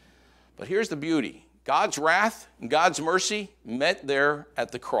 But here's the beauty. God's wrath and God's mercy met there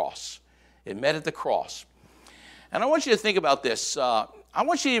at the cross. It met at the cross. And I want you to think about this. I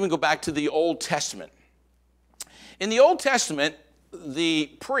want you to even go back to the Old Testament. In the Old Testament,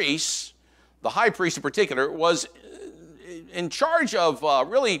 the priests, the high priest in particular, was in charge of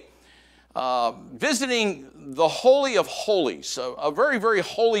really visiting the Holy of Holies, a very, very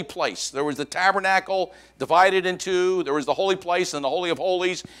holy place. There was the tabernacle divided in two. There was the holy place and the Holy of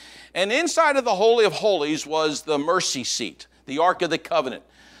Holies. And inside of the Holy of Holies was the mercy seat, the Ark of the Covenant.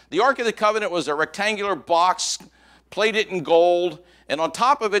 The Ark of the Covenant was a rectangular box, plated in gold, and on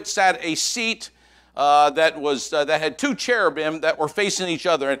top of it sat a seat that had two cherubim that were facing each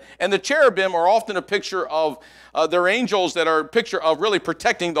other. And the cherubim are often a picture of they're angels that are a picture of really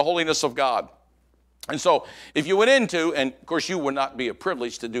protecting the holiness of God. And so if you went into, and of course you would not be a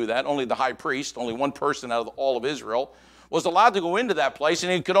privilege to do that, only the high priest, only one person out of all of Israel, was allowed to go into that place,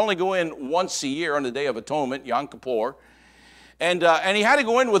 and he could only go in once a year on the Day of Atonement, Yom Kippur. And he had to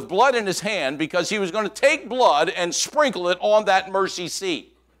go in with blood in his hand because he was going to take blood and sprinkle it on that mercy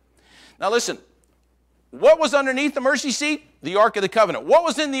seat. Now listen, what was underneath the mercy seat? The Ark of the Covenant. What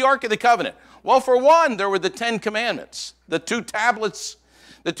was in the Ark of the Covenant? Well, for one, there were the 10 Commandments, the two tablets.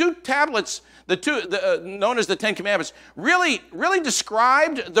 The two tablets, known as the 10 Commandments, really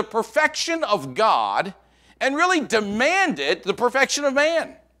described the perfection of God and really demanded the perfection of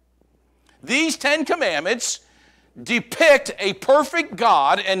man. These 10 Commandments depict a perfect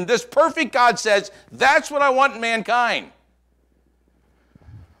God, and this perfect God says, that's what I want in mankind.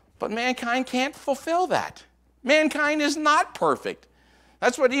 But mankind can't fulfill that. Mankind is not perfect.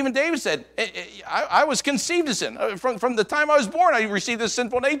 That's what even David said. I was conceived as sin. From the time I was born, I received this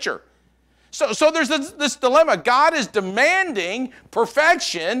sinful nature. So there's this dilemma. God is demanding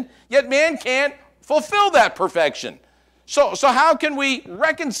perfection, yet man can't fulfill that perfection. So how can we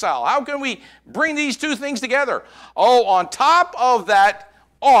reconcile? How can we bring these two things together? Oh, on top of that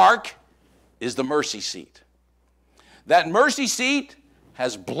ark is the mercy seat. That mercy seat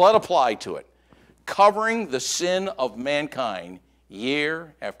has blood applied to it, covering the sin of mankind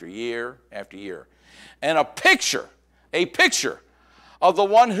year after year after year. And a picture of the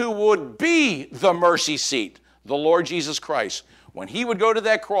one who would be the mercy seat, the Lord Jesus Christ. When he would go to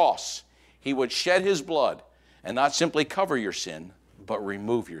that cross, he would shed his blood and not simply cover your sin, but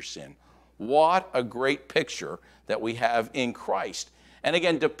remove your sin. What a great picture that we have in Christ. And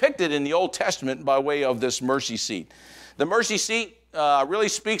again, depicted in the Old Testament by way of this mercy seat. The mercy seat really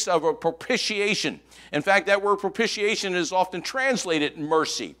speaks of a propitiation. In fact, that word propitiation is often translated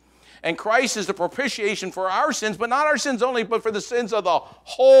mercy. And Christ is the propitiation for our sins, but not our sins only, but for the sins of the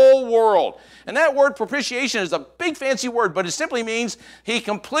whole world. And that word propitiation is a big fancy word, but it simply means he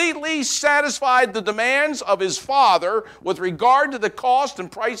completely satisfied the demands of his Father with regard to the cost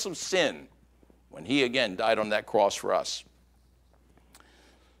and price of sin when he again died on that cross for us.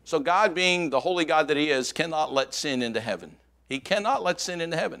 So God, being the holy God that he is, cannot let sin into heaven. He cannot let sin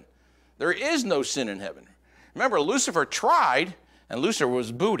into heaven. There is no sin in heaven. Remember, Lucifer tried, and Lucifer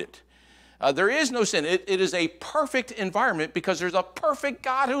was booted. There is no sin. It is a perfect environment because there's a perfect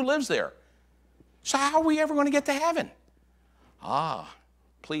God who lives there. So how are we ever going to get to heaven?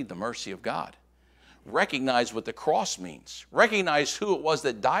 Plead the mercy of God. Recognize what the cross means. Recognize who it was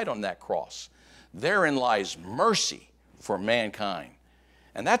that died on that cross. Therein lies mercy for mankind.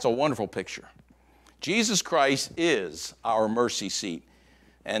 And that's a wonderful picture. Jesus Christ is our mercy seat.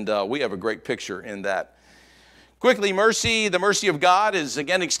 And we have a great picture in that. Quickly, mercy, the mercy of God is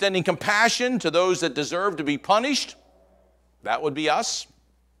again extending compassion to those that deserve to be punished. That would be us.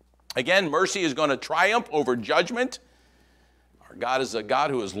 Again, mercy is going to triumph over judgment. Our God is a God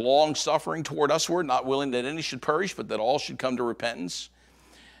who is long-suffering toward usward, not willing that any should perish, but that all should come to repentance.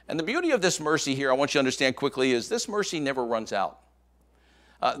 And the beauty of this mercy here, I want you to understand quickly, is this mercy never runs out.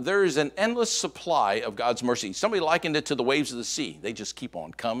 There is an endless supply of God's mercy. Somebody likened it to the waves of the sea. They just keep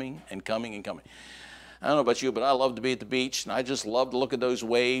on coming and coming and coming. I don't know about you, but I love to be at the beach, and I just love to look at those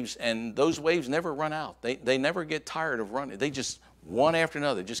waves, and those waves never run out. They never get tired of running. They just, one after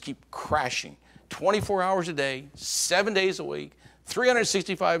another, just keep crashing. 24 hours a day, 7 days a week,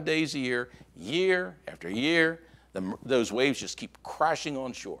 365 days a year, year after year, those waves just keep crashing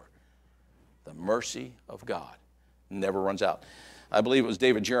on shore. The mercy of God never runs out. I believe it was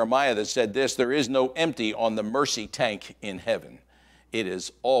David Jeremiah that said this: there is no empty on the mercy tank in heaven. It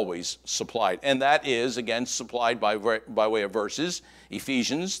is always supplied. And that is, again, supplied by way of verses.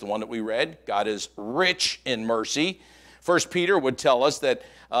 Ephesians, the one that we read, God is rich in mercy. 1 Peter would tell us that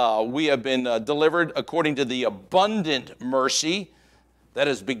we have been delivered according to the abundant mercy that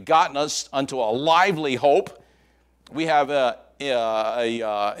has begotten us unto a lively hope. We have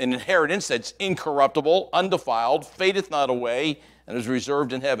an inheritance that's incorruptible, undefiled, fadeth not away, and is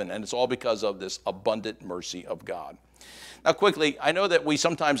reserved in heaven. And it's all because of this abundant mercy of God. Now, quickly, I know that we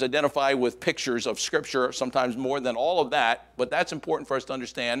sometimes identify with pictures of Scripture, sometimes more than all of that, but that's important for us to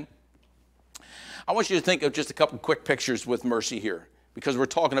understand. I want you to think of just a couple quick pictures with mercy here, because we're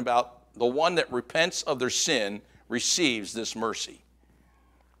talking about the one that repents of their sin receives this mercy.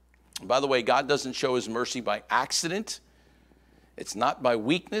 And by the way, God doesn't show his mercy by accident. It's not by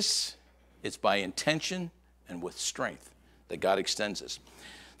weakness. It's by intention and with strength that God extends this.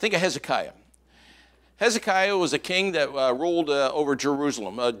 Think of Hezekiah. Hezekiah was a king that ruled over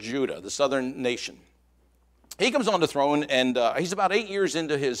Jerusalem, Judah, the southern nation. He comes on the throne, and he's about 8 years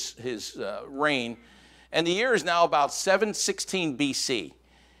into his reign, and the year is now about 716 BC.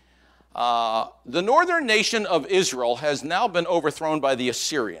 The northern nation of Israel has now been overthrown by the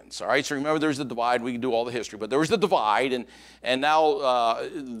Assyrians. All right, so remember, there's the divide. We can do all the history, but there was the divide, and now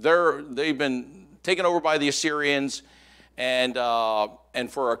they've been taken over by the Assyrians. And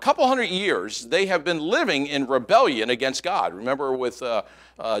for a couple hundred years, they have been living in rebellion against God. Remember with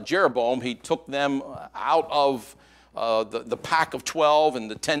Jeroboam, he took them out of the pack of 12, and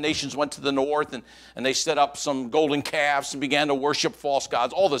the 10 nations went to the north, and they set up some golden calves and began to worship false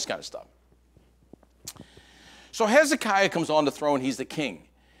gods, all this kind of stuff. So Hezekiah comes on the throne. He's the king.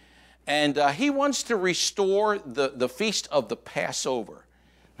 And he wants to restore the feast of the Passover.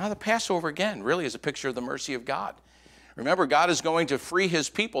 Now, the Passover, again, really is a picture of the mercy of God. Remember, God is going to free his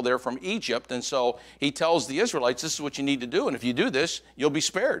people there from Egypt, and so he tells the Israelites, this is what you need to do, and if you do this, you'll be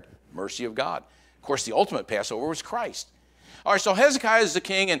spared. Mercy of God. Of course, the ultimate Passover was Christ. All right, so Hezekiah is the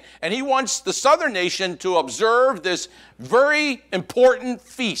king, and he wants the southern nation to observe this very important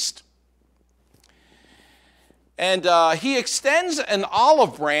feast. And he extends an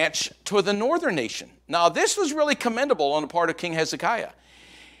olive branch to the northern nation. Now, this was really commendable on the part of King Hezekiah.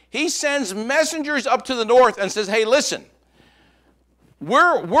 He sends messengers up to the north and says, hey, listen,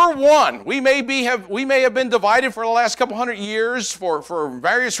 we're one. We may have been divided for the last couple hundred years for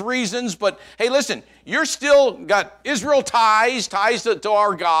various reasons, but hey, listen, you're still got Israel ties to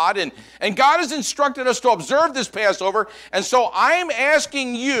our God, and God has instructed us to observe this Passover, and so I'm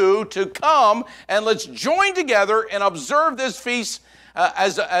asking you to come and let's join together and observe this feast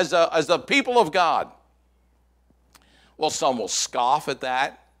as the people of God. Well, some will scoff at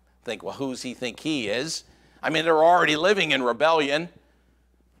that. Think, well, who's he think he is? I mean, they're already living in rebellion,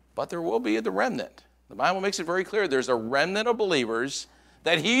 but there will be the remnant. The Bible makes it very clear there's a remnant of believers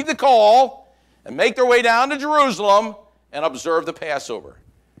that heed the call and make their way down to Jerusalem and observe the Passover.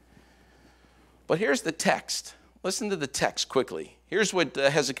 But here's the text. Listen to the text quickly. Here's what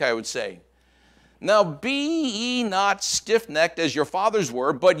Hezekiah would say. Now be ye not stiff-necked as your fathers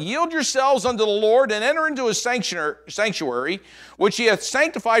were, but yield yourselves unto the Lord and enter into his sanctuary, which he hath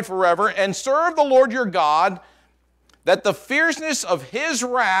sanctified forever, and serve the Lord your God, that the fierceness of his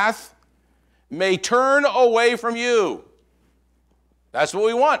wrath may turn away from you. That's what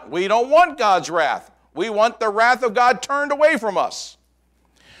we want. We don't want God's wrath. We want the wrath of God turned away from us.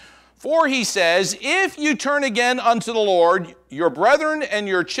 For he says, if you turn again unto the Lord, your brethren and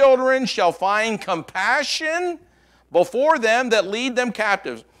your children shall find compassion before them that lead them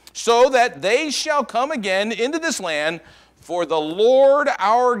captive, so that they shall come again into this land. For the Lord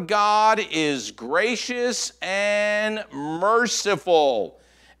our God is gracious and merciful,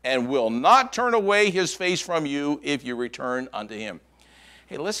 and will not turn away his face from you if you return unto him.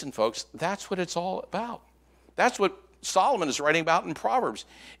 Hey, listen, folks, that's what it's all about. That's what Solomon is writing about in Proverbs.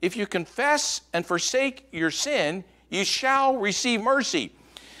 If you confess and forsake your sin, you shall receive mercy.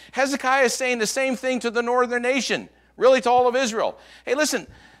 Hezekiah is saying the same thing to the northern nation, really to all of Israel. Hey, listen,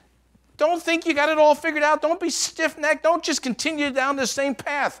 don't think you got it all figured out. Don't be stiff-necked. Don't just continue down the same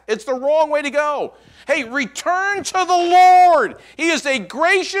path. It's the wrong way to go. Hey, return to the Lord. He is a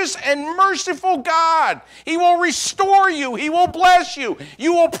gracious and merciful God. He will restore you. He will bless you.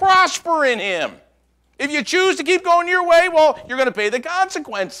 You will prosper in him. If you choose to keep going your way, well, you're going to pay the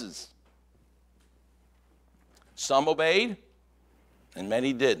consequences. Some obeyed, and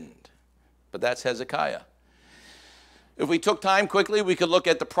many didn't. But that's Hezekiah. If we took time quickly, we could look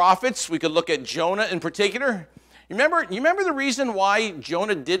at the prophets. We could look at Jonah in particular. You remember the reason why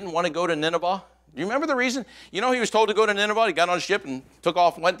Jonah didn't want to go to Nineveh? Do you remember the reason? You know, he was told to go to Nineveh. He got on a ship and took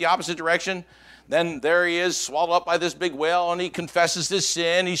off, went the opposite direction. Then there he is, swallowed up by this big whale, and he confesses his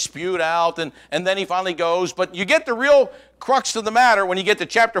sin. He's spewed out, and then he finally goes. But you get the real crux of the matter when you get to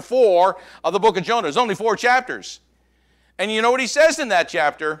chapter 4 of the book of Jonah. There's only 4 chapters. And you know what he says in that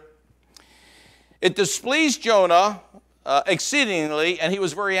chapter? It displeased Jonah exceedingly, and he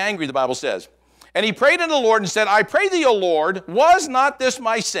was very angry, the Bible says. And he prayed unto the Lord and said, I pray thee, O Lord, was not this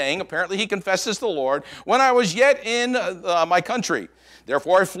my saying? Apparently he confesses to the Lord, when I was yet in my country.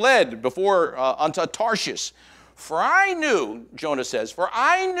 Therefore I fled before unto Tarshish. For I knew, Jonah says, for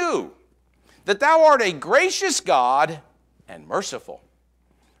I knew that thou art a gracious God and merciful,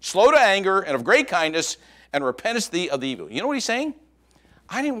 slow to anger and of great kindness, and repentest thee of the evil. You know what he's saying?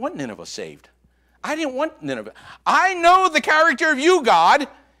 I didn't want Nineveh saved. I didn't want Nineveh. I know the character of you, God.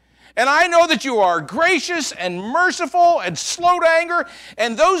 And I know that you are gracious and merciful and slow to anger.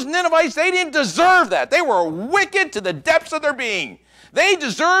 And those Ninevites, they didn't deserve that. They were wicked to the depths of their being. They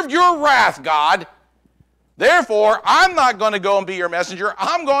deserved your wrath, God. Therefore, I'm not going to go and be your messenger.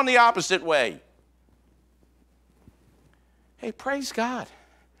 I'm going the opposite way. Hey, praise God.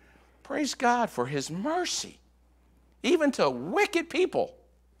 Praise God for his mercy, even to wicked people.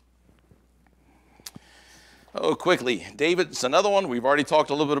 Oh, quickly, David's another one. We've already talked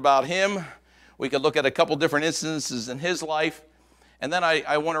a little bit about him. We could look at a couple different instances in his life. And then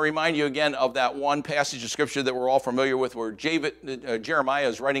I want to remind you again of that one passage of Scripture that we're all familiar with where Jeremiah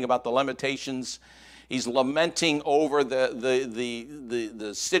is writing about the Lamentations. He's lamenting over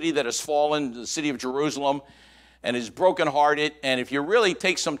the city that has fallen, the city of Jerusalem, and is brokenhearted. And if you really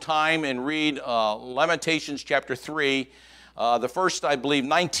take some time and read Lamentations chapter 3, the first, I believe,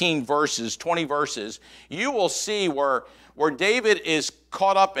 19 verses, 20 verses, you will see where David is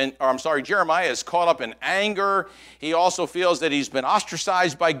caught up in, or I'm sorry, Jeremiah is caught up in anger. He also feels that he's been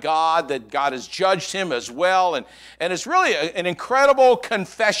ostracized by God, that God has judged him as well. And it's really an incredible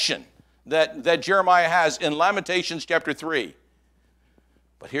confession that Jeremiah has in Lamentations chapter 3.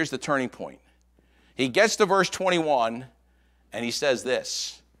 But here's the turning point. He gets to verse 21, and he says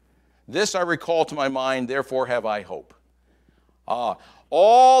this, "This I recall to my mind, therefore have I hope."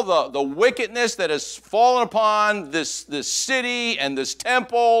 All the wickedness that has fallen upon this city and this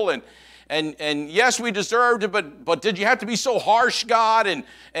temple, and yes, we deserved it, but did you have to be so harsh, God?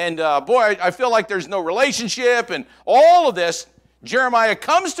 And boy, I feel like there's no relationship, and all of this. Jeremiah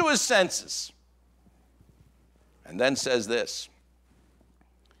comes to his senses and then says this,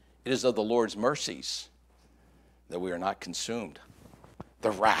 "It is of the Lord's mercies that we are not consumed."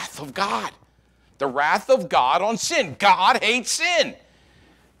 The wrath of God. The wrath of God on sin. God hates sin.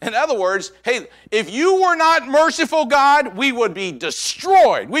 In other words, hey, if you were not merciful, God, we would be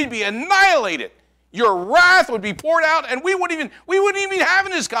destroyed. We'd be annihilated. Your wrath would be poured out, and we wouldn't even be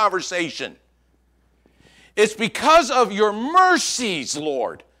having this conversation. It's because of your mercies,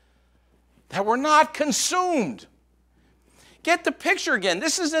 Lord, that we're not consumed. Get the picture again.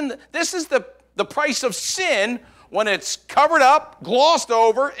 This is the price of sin when it's covered up, glossed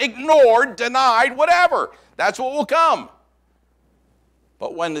over, ignored, denied, whatever. That's what will come.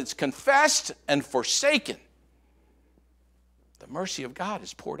 But when it's confessed and forsaken, the mercy of God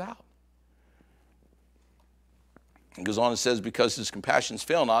is poured out. It goes on and says, because his compassions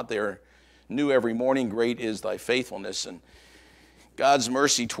fail not, they are new every morning, great is thy faithfulness. And God's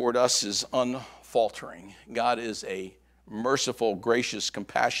mercy toward us is unfaltering. God is a merciful, gracious,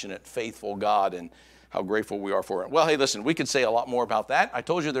 compassionate, faithful God, and how grateful we are for it. Well, hey, listen, we could say a lot more about that. I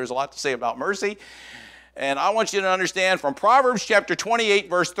told you there's a lot to say about mercy. And I want you to understand from Proverbs chapter 28,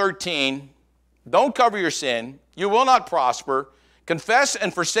 verse 13, don't cover your sin. You will not prosper. Confess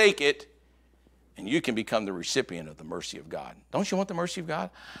and forsake it, and you can become the recipient of the mercy of God. Don't you want the mercy of God?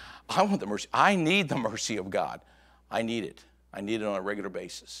 I want the mercy. I need the mercy of God. I need it. I need it on a regular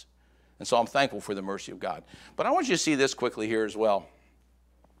basis. And so I'm thankful for the mercy of God. But I want you to see this quickly here as well.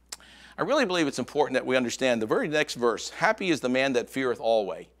 I really believe it's important that we understand the very next verse, happy is the man that feareth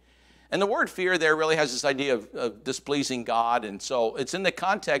always. And the word fear there really has this idea of displeasing God. And so it's in the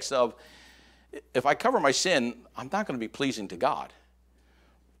context of, if I cover my sin, I'm not going to be pleasing to God.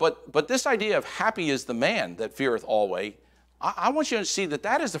 But this idea of happy is the man that feareth always, I want you to see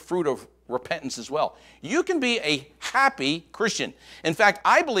that is the fruit of repentance as well. You can be a happy Christian. In fact,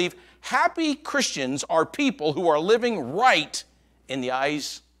 I believe happy Christians are people who are living right in the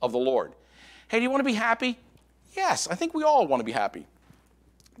eyes of the Lord. Hey, do you want to be happy? Yes, I think we all want to be happy.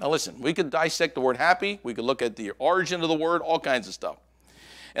 Now listen, we could dissect the word happy. We could look at the origin of the word, all kinds of stuff.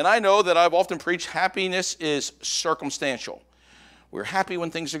 And I know that I've often preached happiness is circumstantial. We're happy when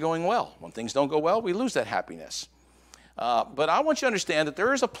things are going well. When things don't go well, we lose that happiness. But I want you to understand that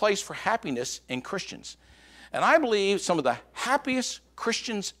there is a place for happiness in Christians. And I believe some of the happiest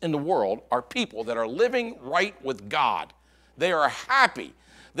Christians in the world are people that are living right with God. They are happy.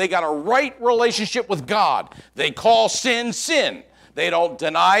 They got a right relationship with God. They call sin, sin. They don't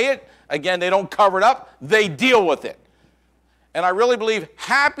deny it. Again, they don't cover it up. They deal with it. And I really believe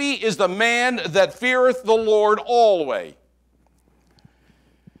happy is the man that feareth the Lord always.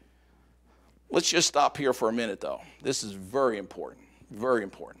 Let's just stop here for a minute, though. This is very important, very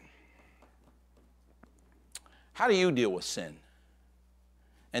important. How do you deal with sin?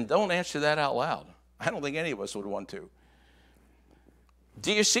 And don't answer that out loud. I don't think any of us would want to.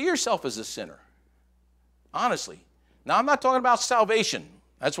 Do you see yourself as a sinner? Honestly. Now, I'm not talking about salvation.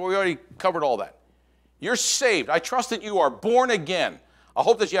 That's where we already covered all that. You're saved. I trust that you are born again. I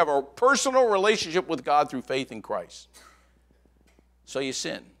hope that you have a personal relationship with God through faith in Christ. So you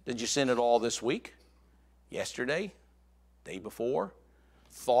sin. Did you sin at all this week? Yesterday? Day before?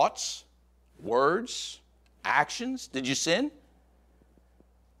 Thoughts? Words? Actions? Did you sin?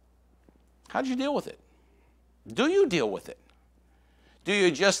 How did you deal with it? Do you deal with it? Do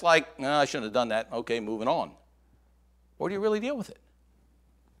you just like, no, I shouldn't have done that. Okay, moving on. Or do you really deal with it?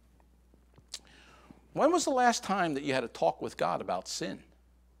 When was the last time that you had a talk with God about sin?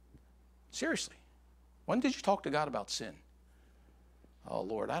 Seriously. When did you talk to God about sin? Oh,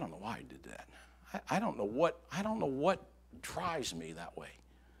 Lord, I don't know why I did that. I don't know what drives me that way.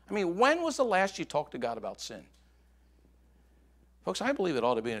 I mean, when was the last you talked to God about sin? Folks, I believe it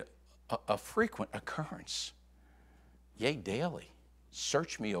ought to be a frequent occurrence. Yea, daily.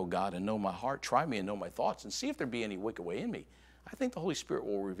 Search me, O God, and know my heart. Try me and know my thoughts, and see if there be any wicked way in me. I think the Holy Spirit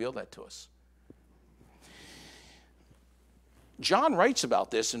will reveal that to us. John writes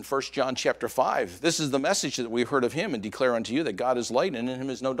about this in 1 John chapter 5. This is the message that we've heard of him and declare unto you that God is light and in him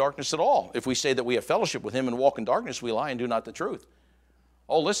is no darkness at all. If we say that we have fellowship with him and walk in darkness, we lie and do not the truth.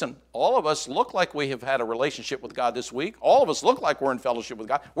 Oh, listen, all of us look like we have had a relationship with God this week. All of us look like we're in fellowship with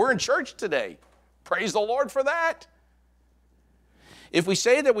God. We're in church today. Praise the Lord for that. If we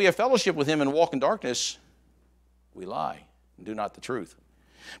say that we have fellowship with him and walk in darkness, we lie and do not the truth.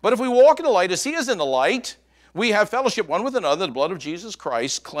 But if we walk in the light as he is in the light, we have fellowship one with another. The blood of Jesus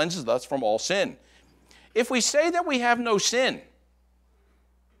Christ cleanses us from all sin. If we say that we have no sin,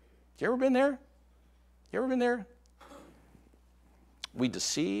 you ever been there? You ever been there? We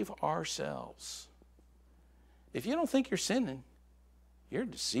deceive ourselves. If you don't think you're sinning, you're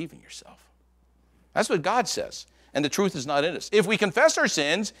deceiving yourself. That's what God says. And the truth is not in us. If we confess our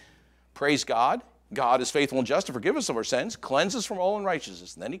sins, praise God. God is faithful and just to forgive us of our sins, cleanse us from all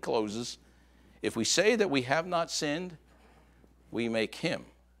unrighteousness. And then he closes, if we say that we have not sinned, we make him,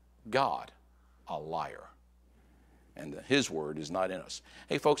 God, a liar. And his word is not in us.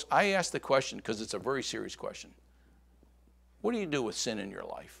 Hey, folks, I ask the question because it's a very serious question. What do you do with sin in your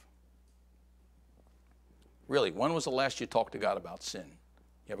life? Really, when was the last you talked to God about sin?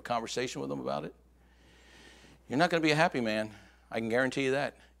 You have a conversation with him about it? You're not going to be a happy man. I can guarantee you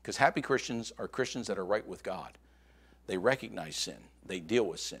that. Because happy Christians are Christians that are right with God. They recognize sin. They deal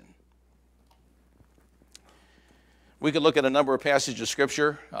with sin. We could look at a number of passages of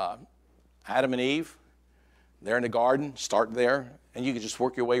Scripture. Adam and Eve, they're in the garden. Start there. And you can just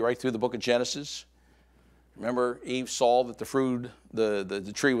work your way right through the book of Genesis. Remember, Eve saw that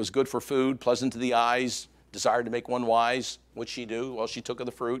the tree was good for food, pleasant to the eyes, desired to make one wise. What'd she do? Well, she took of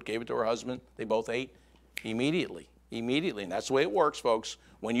the fruit, gave it to her husband. They both ate immediately. Immediately. And that's the way it works, folks.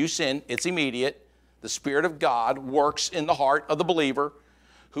 When you sin, it's immediate. The Spirit of God works in the heart of the believer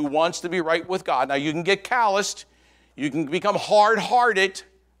who wants to be right with God. Now, you can get calloused. You can become hard-hearted.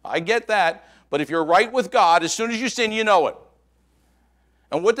 I get that. But if you're right with God, as soon as you sin, you know it.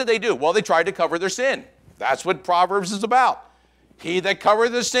 And what did they do? Well, they tried to cover their sin. That's what Proverbs is about. He that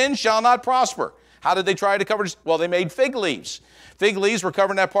covereth his sin shall not prosper. How did they try to cover it? Well, they made fig leaves. Fig leaves were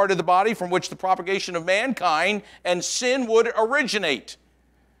covering that part of the body from which the propagation of mankind and sin would originate.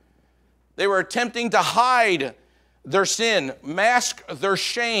 They were attempting to hide their sin, mask their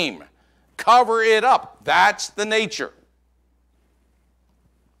shame, cover it up. That's the nature.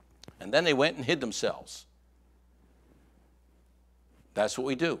 And then they went and hid themselves. That's what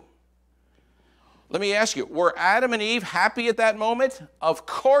we do. Let me ask you, were Adam and Eve happy at that moment? Of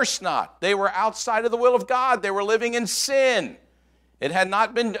course not. They were outside of the will of God. They were living in sin. It had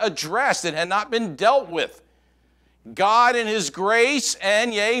not been addressed. It had not been dealt with. God in his grace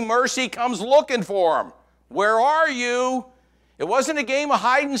and, yea, mercy comes looking for them. Where are you? It wasn't a game of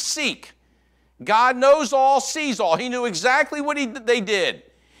hide and seek. God knows all, sees all. He knew exactly what they did.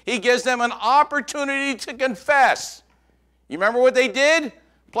 He gives them an opportunity to confess. You remember what they did?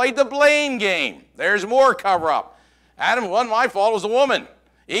 Played the blame game. There's more cover-up. Adam, it wasn't my fault, it was the woman.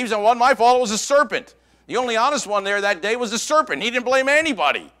 Eve said, it wasn't my fault, it was the serpent. The only honest one there that day was the serpent. He didn't blame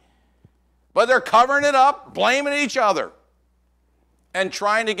anybody. But they're covering it up, blaming each other, and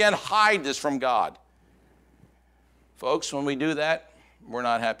trying to, again, hide this from God. Folks, when we do that, we're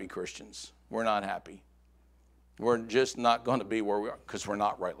not happy Christians. We're not happy. We're just not going to be where we are because we're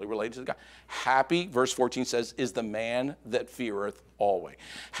not rightly related to God. Happy, verse 14 says, is the man that feareth always.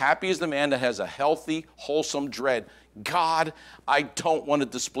 Happy is the man that has a healthy, wholesome dread. God, I don't want to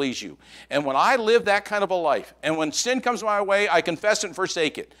displease you. And when I live that kind of a life, and when sin comes my way, I confess it and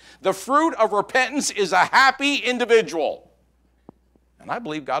forsake it. The fruit of repentance is a happy individual. And I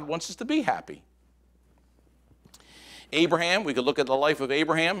believe God wants us to be happy. Abraham, we could look at the life of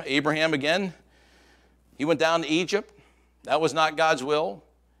Abraham. Abraham, again, he went down to Egypt. That was not God's will.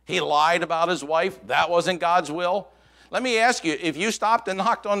 He lied about his wife. That wasn't God's will. Let me ask you, if you stopped and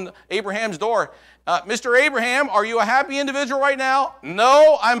knocked on Abraham's door, Mr. Abraham, are you a happy individual right now?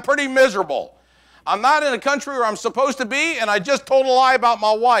 No, I'm pretty miserable. I'm not in a country where I'm supposed to be, and I just told a lie about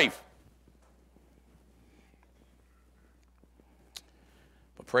my wife.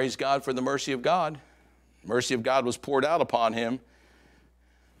 But praise God for the mercy of God. Mercy of God was poured out upon him.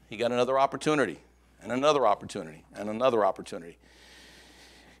 He got another opportunity, and another opportunity, and another opportunity.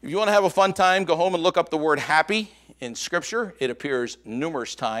 If you want to have a fun time, go home and look up the word happy in Scripture. It appears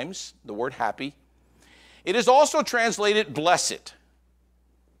numerous times, the word happy. It is also translated blessed.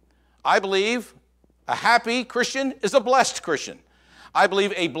 I believe a happy Christian is a blessed Christian. I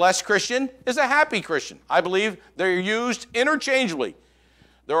believe a blessed Christian is a happy Christian. I believe they're used interchangeably.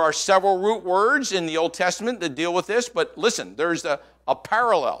 There are several root words in the Old Testament that deal with this, but listen, there's a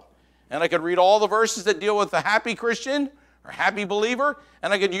parallel. And I could read all the verses that deal with a happy Christian or happy believer,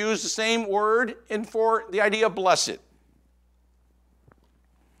 and I could use the same word for the idea of blessed.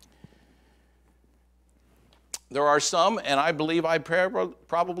 There are some, and I believe I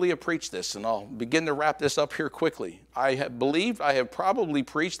probably have preached this, and I'll begin to wrap this up here quickly. I have probably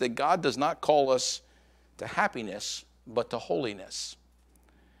preached that God does not call us to happiness, but to holiness.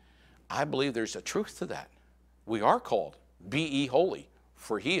 I believe there's a truth to that. We are called, be ye holy,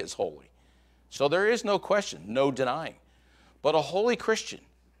 for he is holy. So there is no question, no denying. But a holy Christian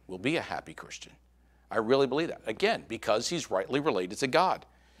will be a happy Christian. I really believe that. Again, because he's rightly related to God.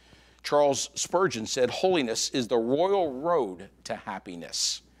 Charles Spurgeon said, holiness is the royal road to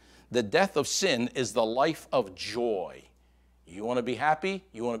happiness. The death of sin is the life of joy. You want to be happy?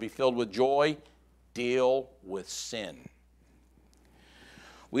 You want to be filled with joy? Deal with sin.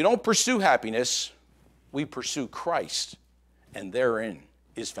 We don't pursue happiness, we pursue Christ, and therein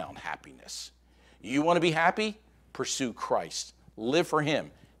is found happiness. You want to be happy? Pursue Christ. Live for him.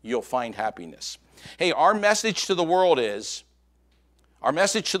 You'll find happiness. Hey, our message to the world is,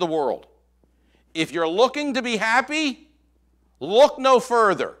 if you're looking to be happy, look no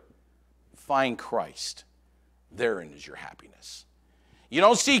further. Find Christ. Therein is your happiness. You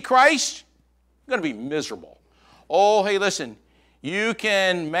don't see Christ, you're going to be miserable. Oh, hey, listen. You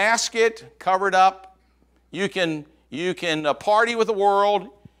can mask it, cover it up. You can party with the world,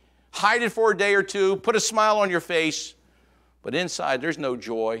 hide it for a day or two, put a smile on your face. But inside, there's no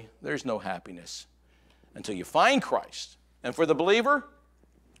joy, there's no happiness until you find Christ. And for the believer,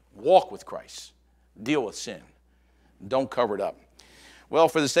 walk with Christ. Deal with sin. Don't cover it up. Well,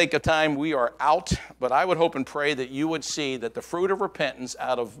 for the sake of time, we are out. But I would hope and pray that you would see that the fruit of repentance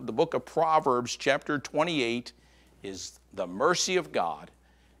out of the book of Proverbs, chapter 28, is the mercy of God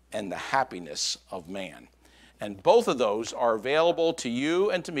and the happiness of man. And both of those are available to you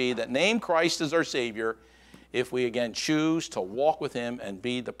and to me that name Christ as our Savior if we again choose to walk with him and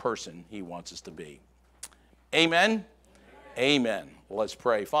be the person he wants us to be. Amen? Amen. Let's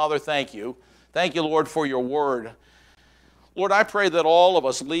pray. Father, thank you. Thank you, Lord, for your word. Lord, I pray that all of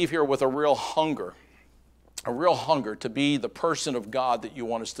us leave here with a real hunger to be the person of God that you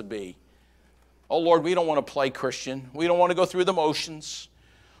want us to be. Oh, Lord, we don't want to play Christian. We don't want to go through the motions.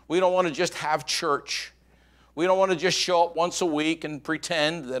 We don't want to just have church. We don't want to just show up once a week and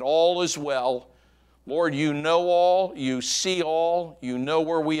pretend that all is well. Lord, you know all. You see all. You know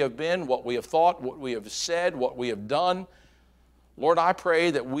where we have been, what we have thought, what we have said, what we have done. Lord, I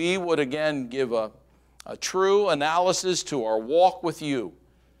pray that we would again give a true analysis to our walk with you.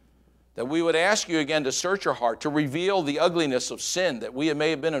 That we would ask you again to search our heart, to reveal the ugliness of sin that we may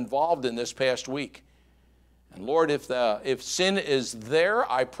have been involved in this past week. And Lord, if sin is there,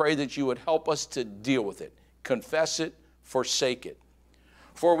 I pray that you would help us to deal with it, confess it, forsake it.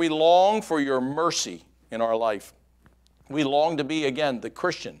 For we long for your mercy in our life. We long to be, again, the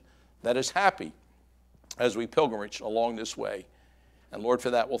Christian that is happy as we pilgrimage along this way. And Lord, for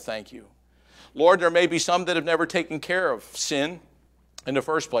that we'll thank you. Lord, there may be some that have never taken care of sin in the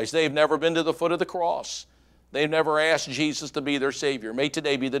first place. They've never been to the foot of the cross. They've never asked Jesus to be their Savior. May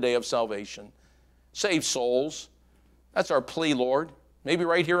today be the day of salvation. Save souls. That's our plea, Lord. Maybe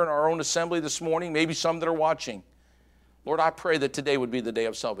right here in our own assembly this morning, maybe some that are watching. Lord, I pray that today would be the day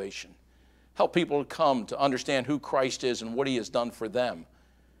of salvation. Help people to come to understand who Christ is and what he has done for them.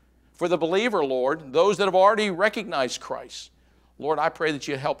 For the believer, Lord, those that have already recognized Christ, Lord, I pray that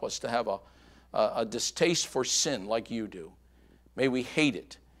you help us to have a distaste for sin like you do. May we hate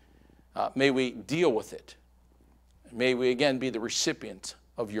it. May we deal with it. May we again be the recipient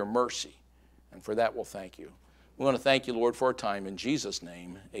of your mercy. And for that we'll thank you. We want to thank you, Lord, for our time. In Jesus'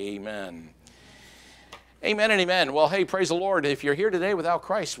 name, amen. Amen and amen. Well, hey, praise the Lord. If you're here today without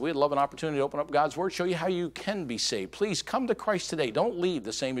Christ, we'd love an opportunity to open up God's Word, show you how you can be saved. Please come to Christ today. Don't leave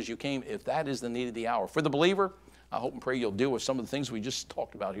the same as you came if that is the need of the hour. For the believer, I hope and pray you'll deal with some of the things we just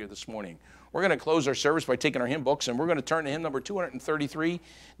talked about here this morning. We're going to close our service by taking our hymn books, and we're going to turn to hymn number 233,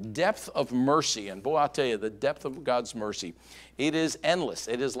 Depth of Mercy. And boy, I'll tell you, the depth of God's mercy, it is endless.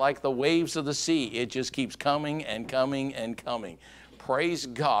 It is like the waves of the sea. It just keeps coming and coming and coming. Praise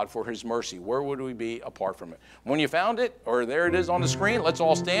God for his mercy. Where would we be apart from it? When you found it, or there it is on the screen, let's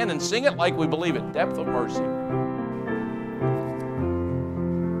all stand and sing it like we believe it. Depth of Mercy.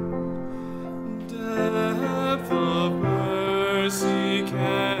 Depth of mercy,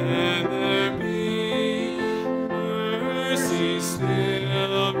 can there be mercy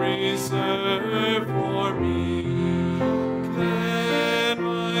still reserved for me? Can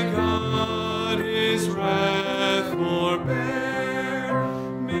my God his wrath forbear?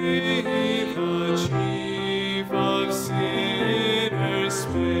 May the chief of sinners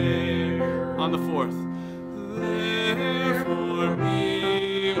spare. On the fourth. Therefore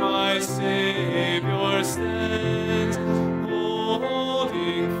me my Savior stands,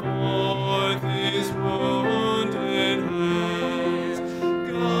 holding forth his wounded hands.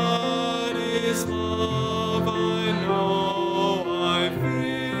 God is love, I know, I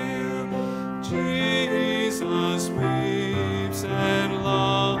feel. Jesus weeps and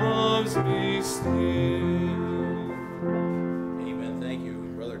loves me still.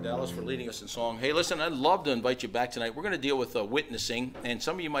 For leading us in song. Hey, listen, I'd love to invite you back tonight. We're going to deal with witnessing, and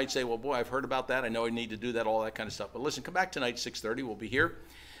some of you might say, well, boy, I've heard about that. I know I need to do that, all that kind of stuff. But listen, come back tonight, 6:30. We'll be here.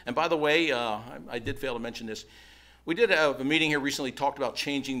 And by the way, I did fail to mention this. We did have a meeting here recently, talked about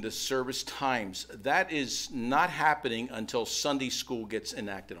changing the service times. That is not happening until Sunday school gets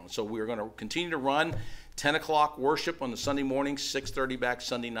enacted on. So we're going to continue to run 10 o'clock worship on the Sunday morning, 6:30 back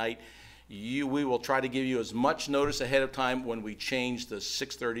Sunday night. We will try to give you as much notice ahead of time when we change the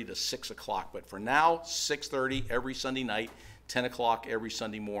 6:30 to 6 o'clock. But for now, 6:30 every Sunday night, 10 o'clock every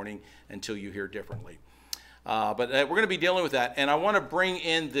Sunday morning until you hear differently. But we're going to be dealing with that. And I want to bring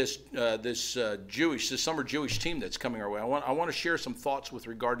in this summer Jewish team that's coming our way. I want to share some thoughts with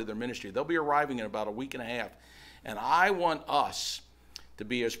regard to their ministry. They'll be arriving in about a week and a half. And I want us to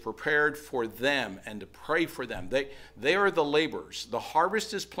be as prepared for them and to pray for them. They are the laborers. The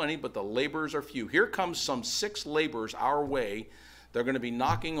harvest is plenty, but the laborers are few. Here comes some 6 laborers our way. They're going to be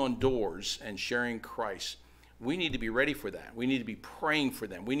knocking on doors and sharing Christ. We need to be ready for that. We need to be praying for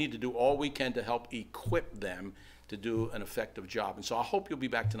them. We need to do all we can to help equip them to do an effective job. And so I hope you'll be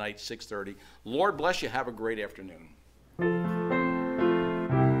back tonight, 6:30. Lord bless you. Have a great afternoon.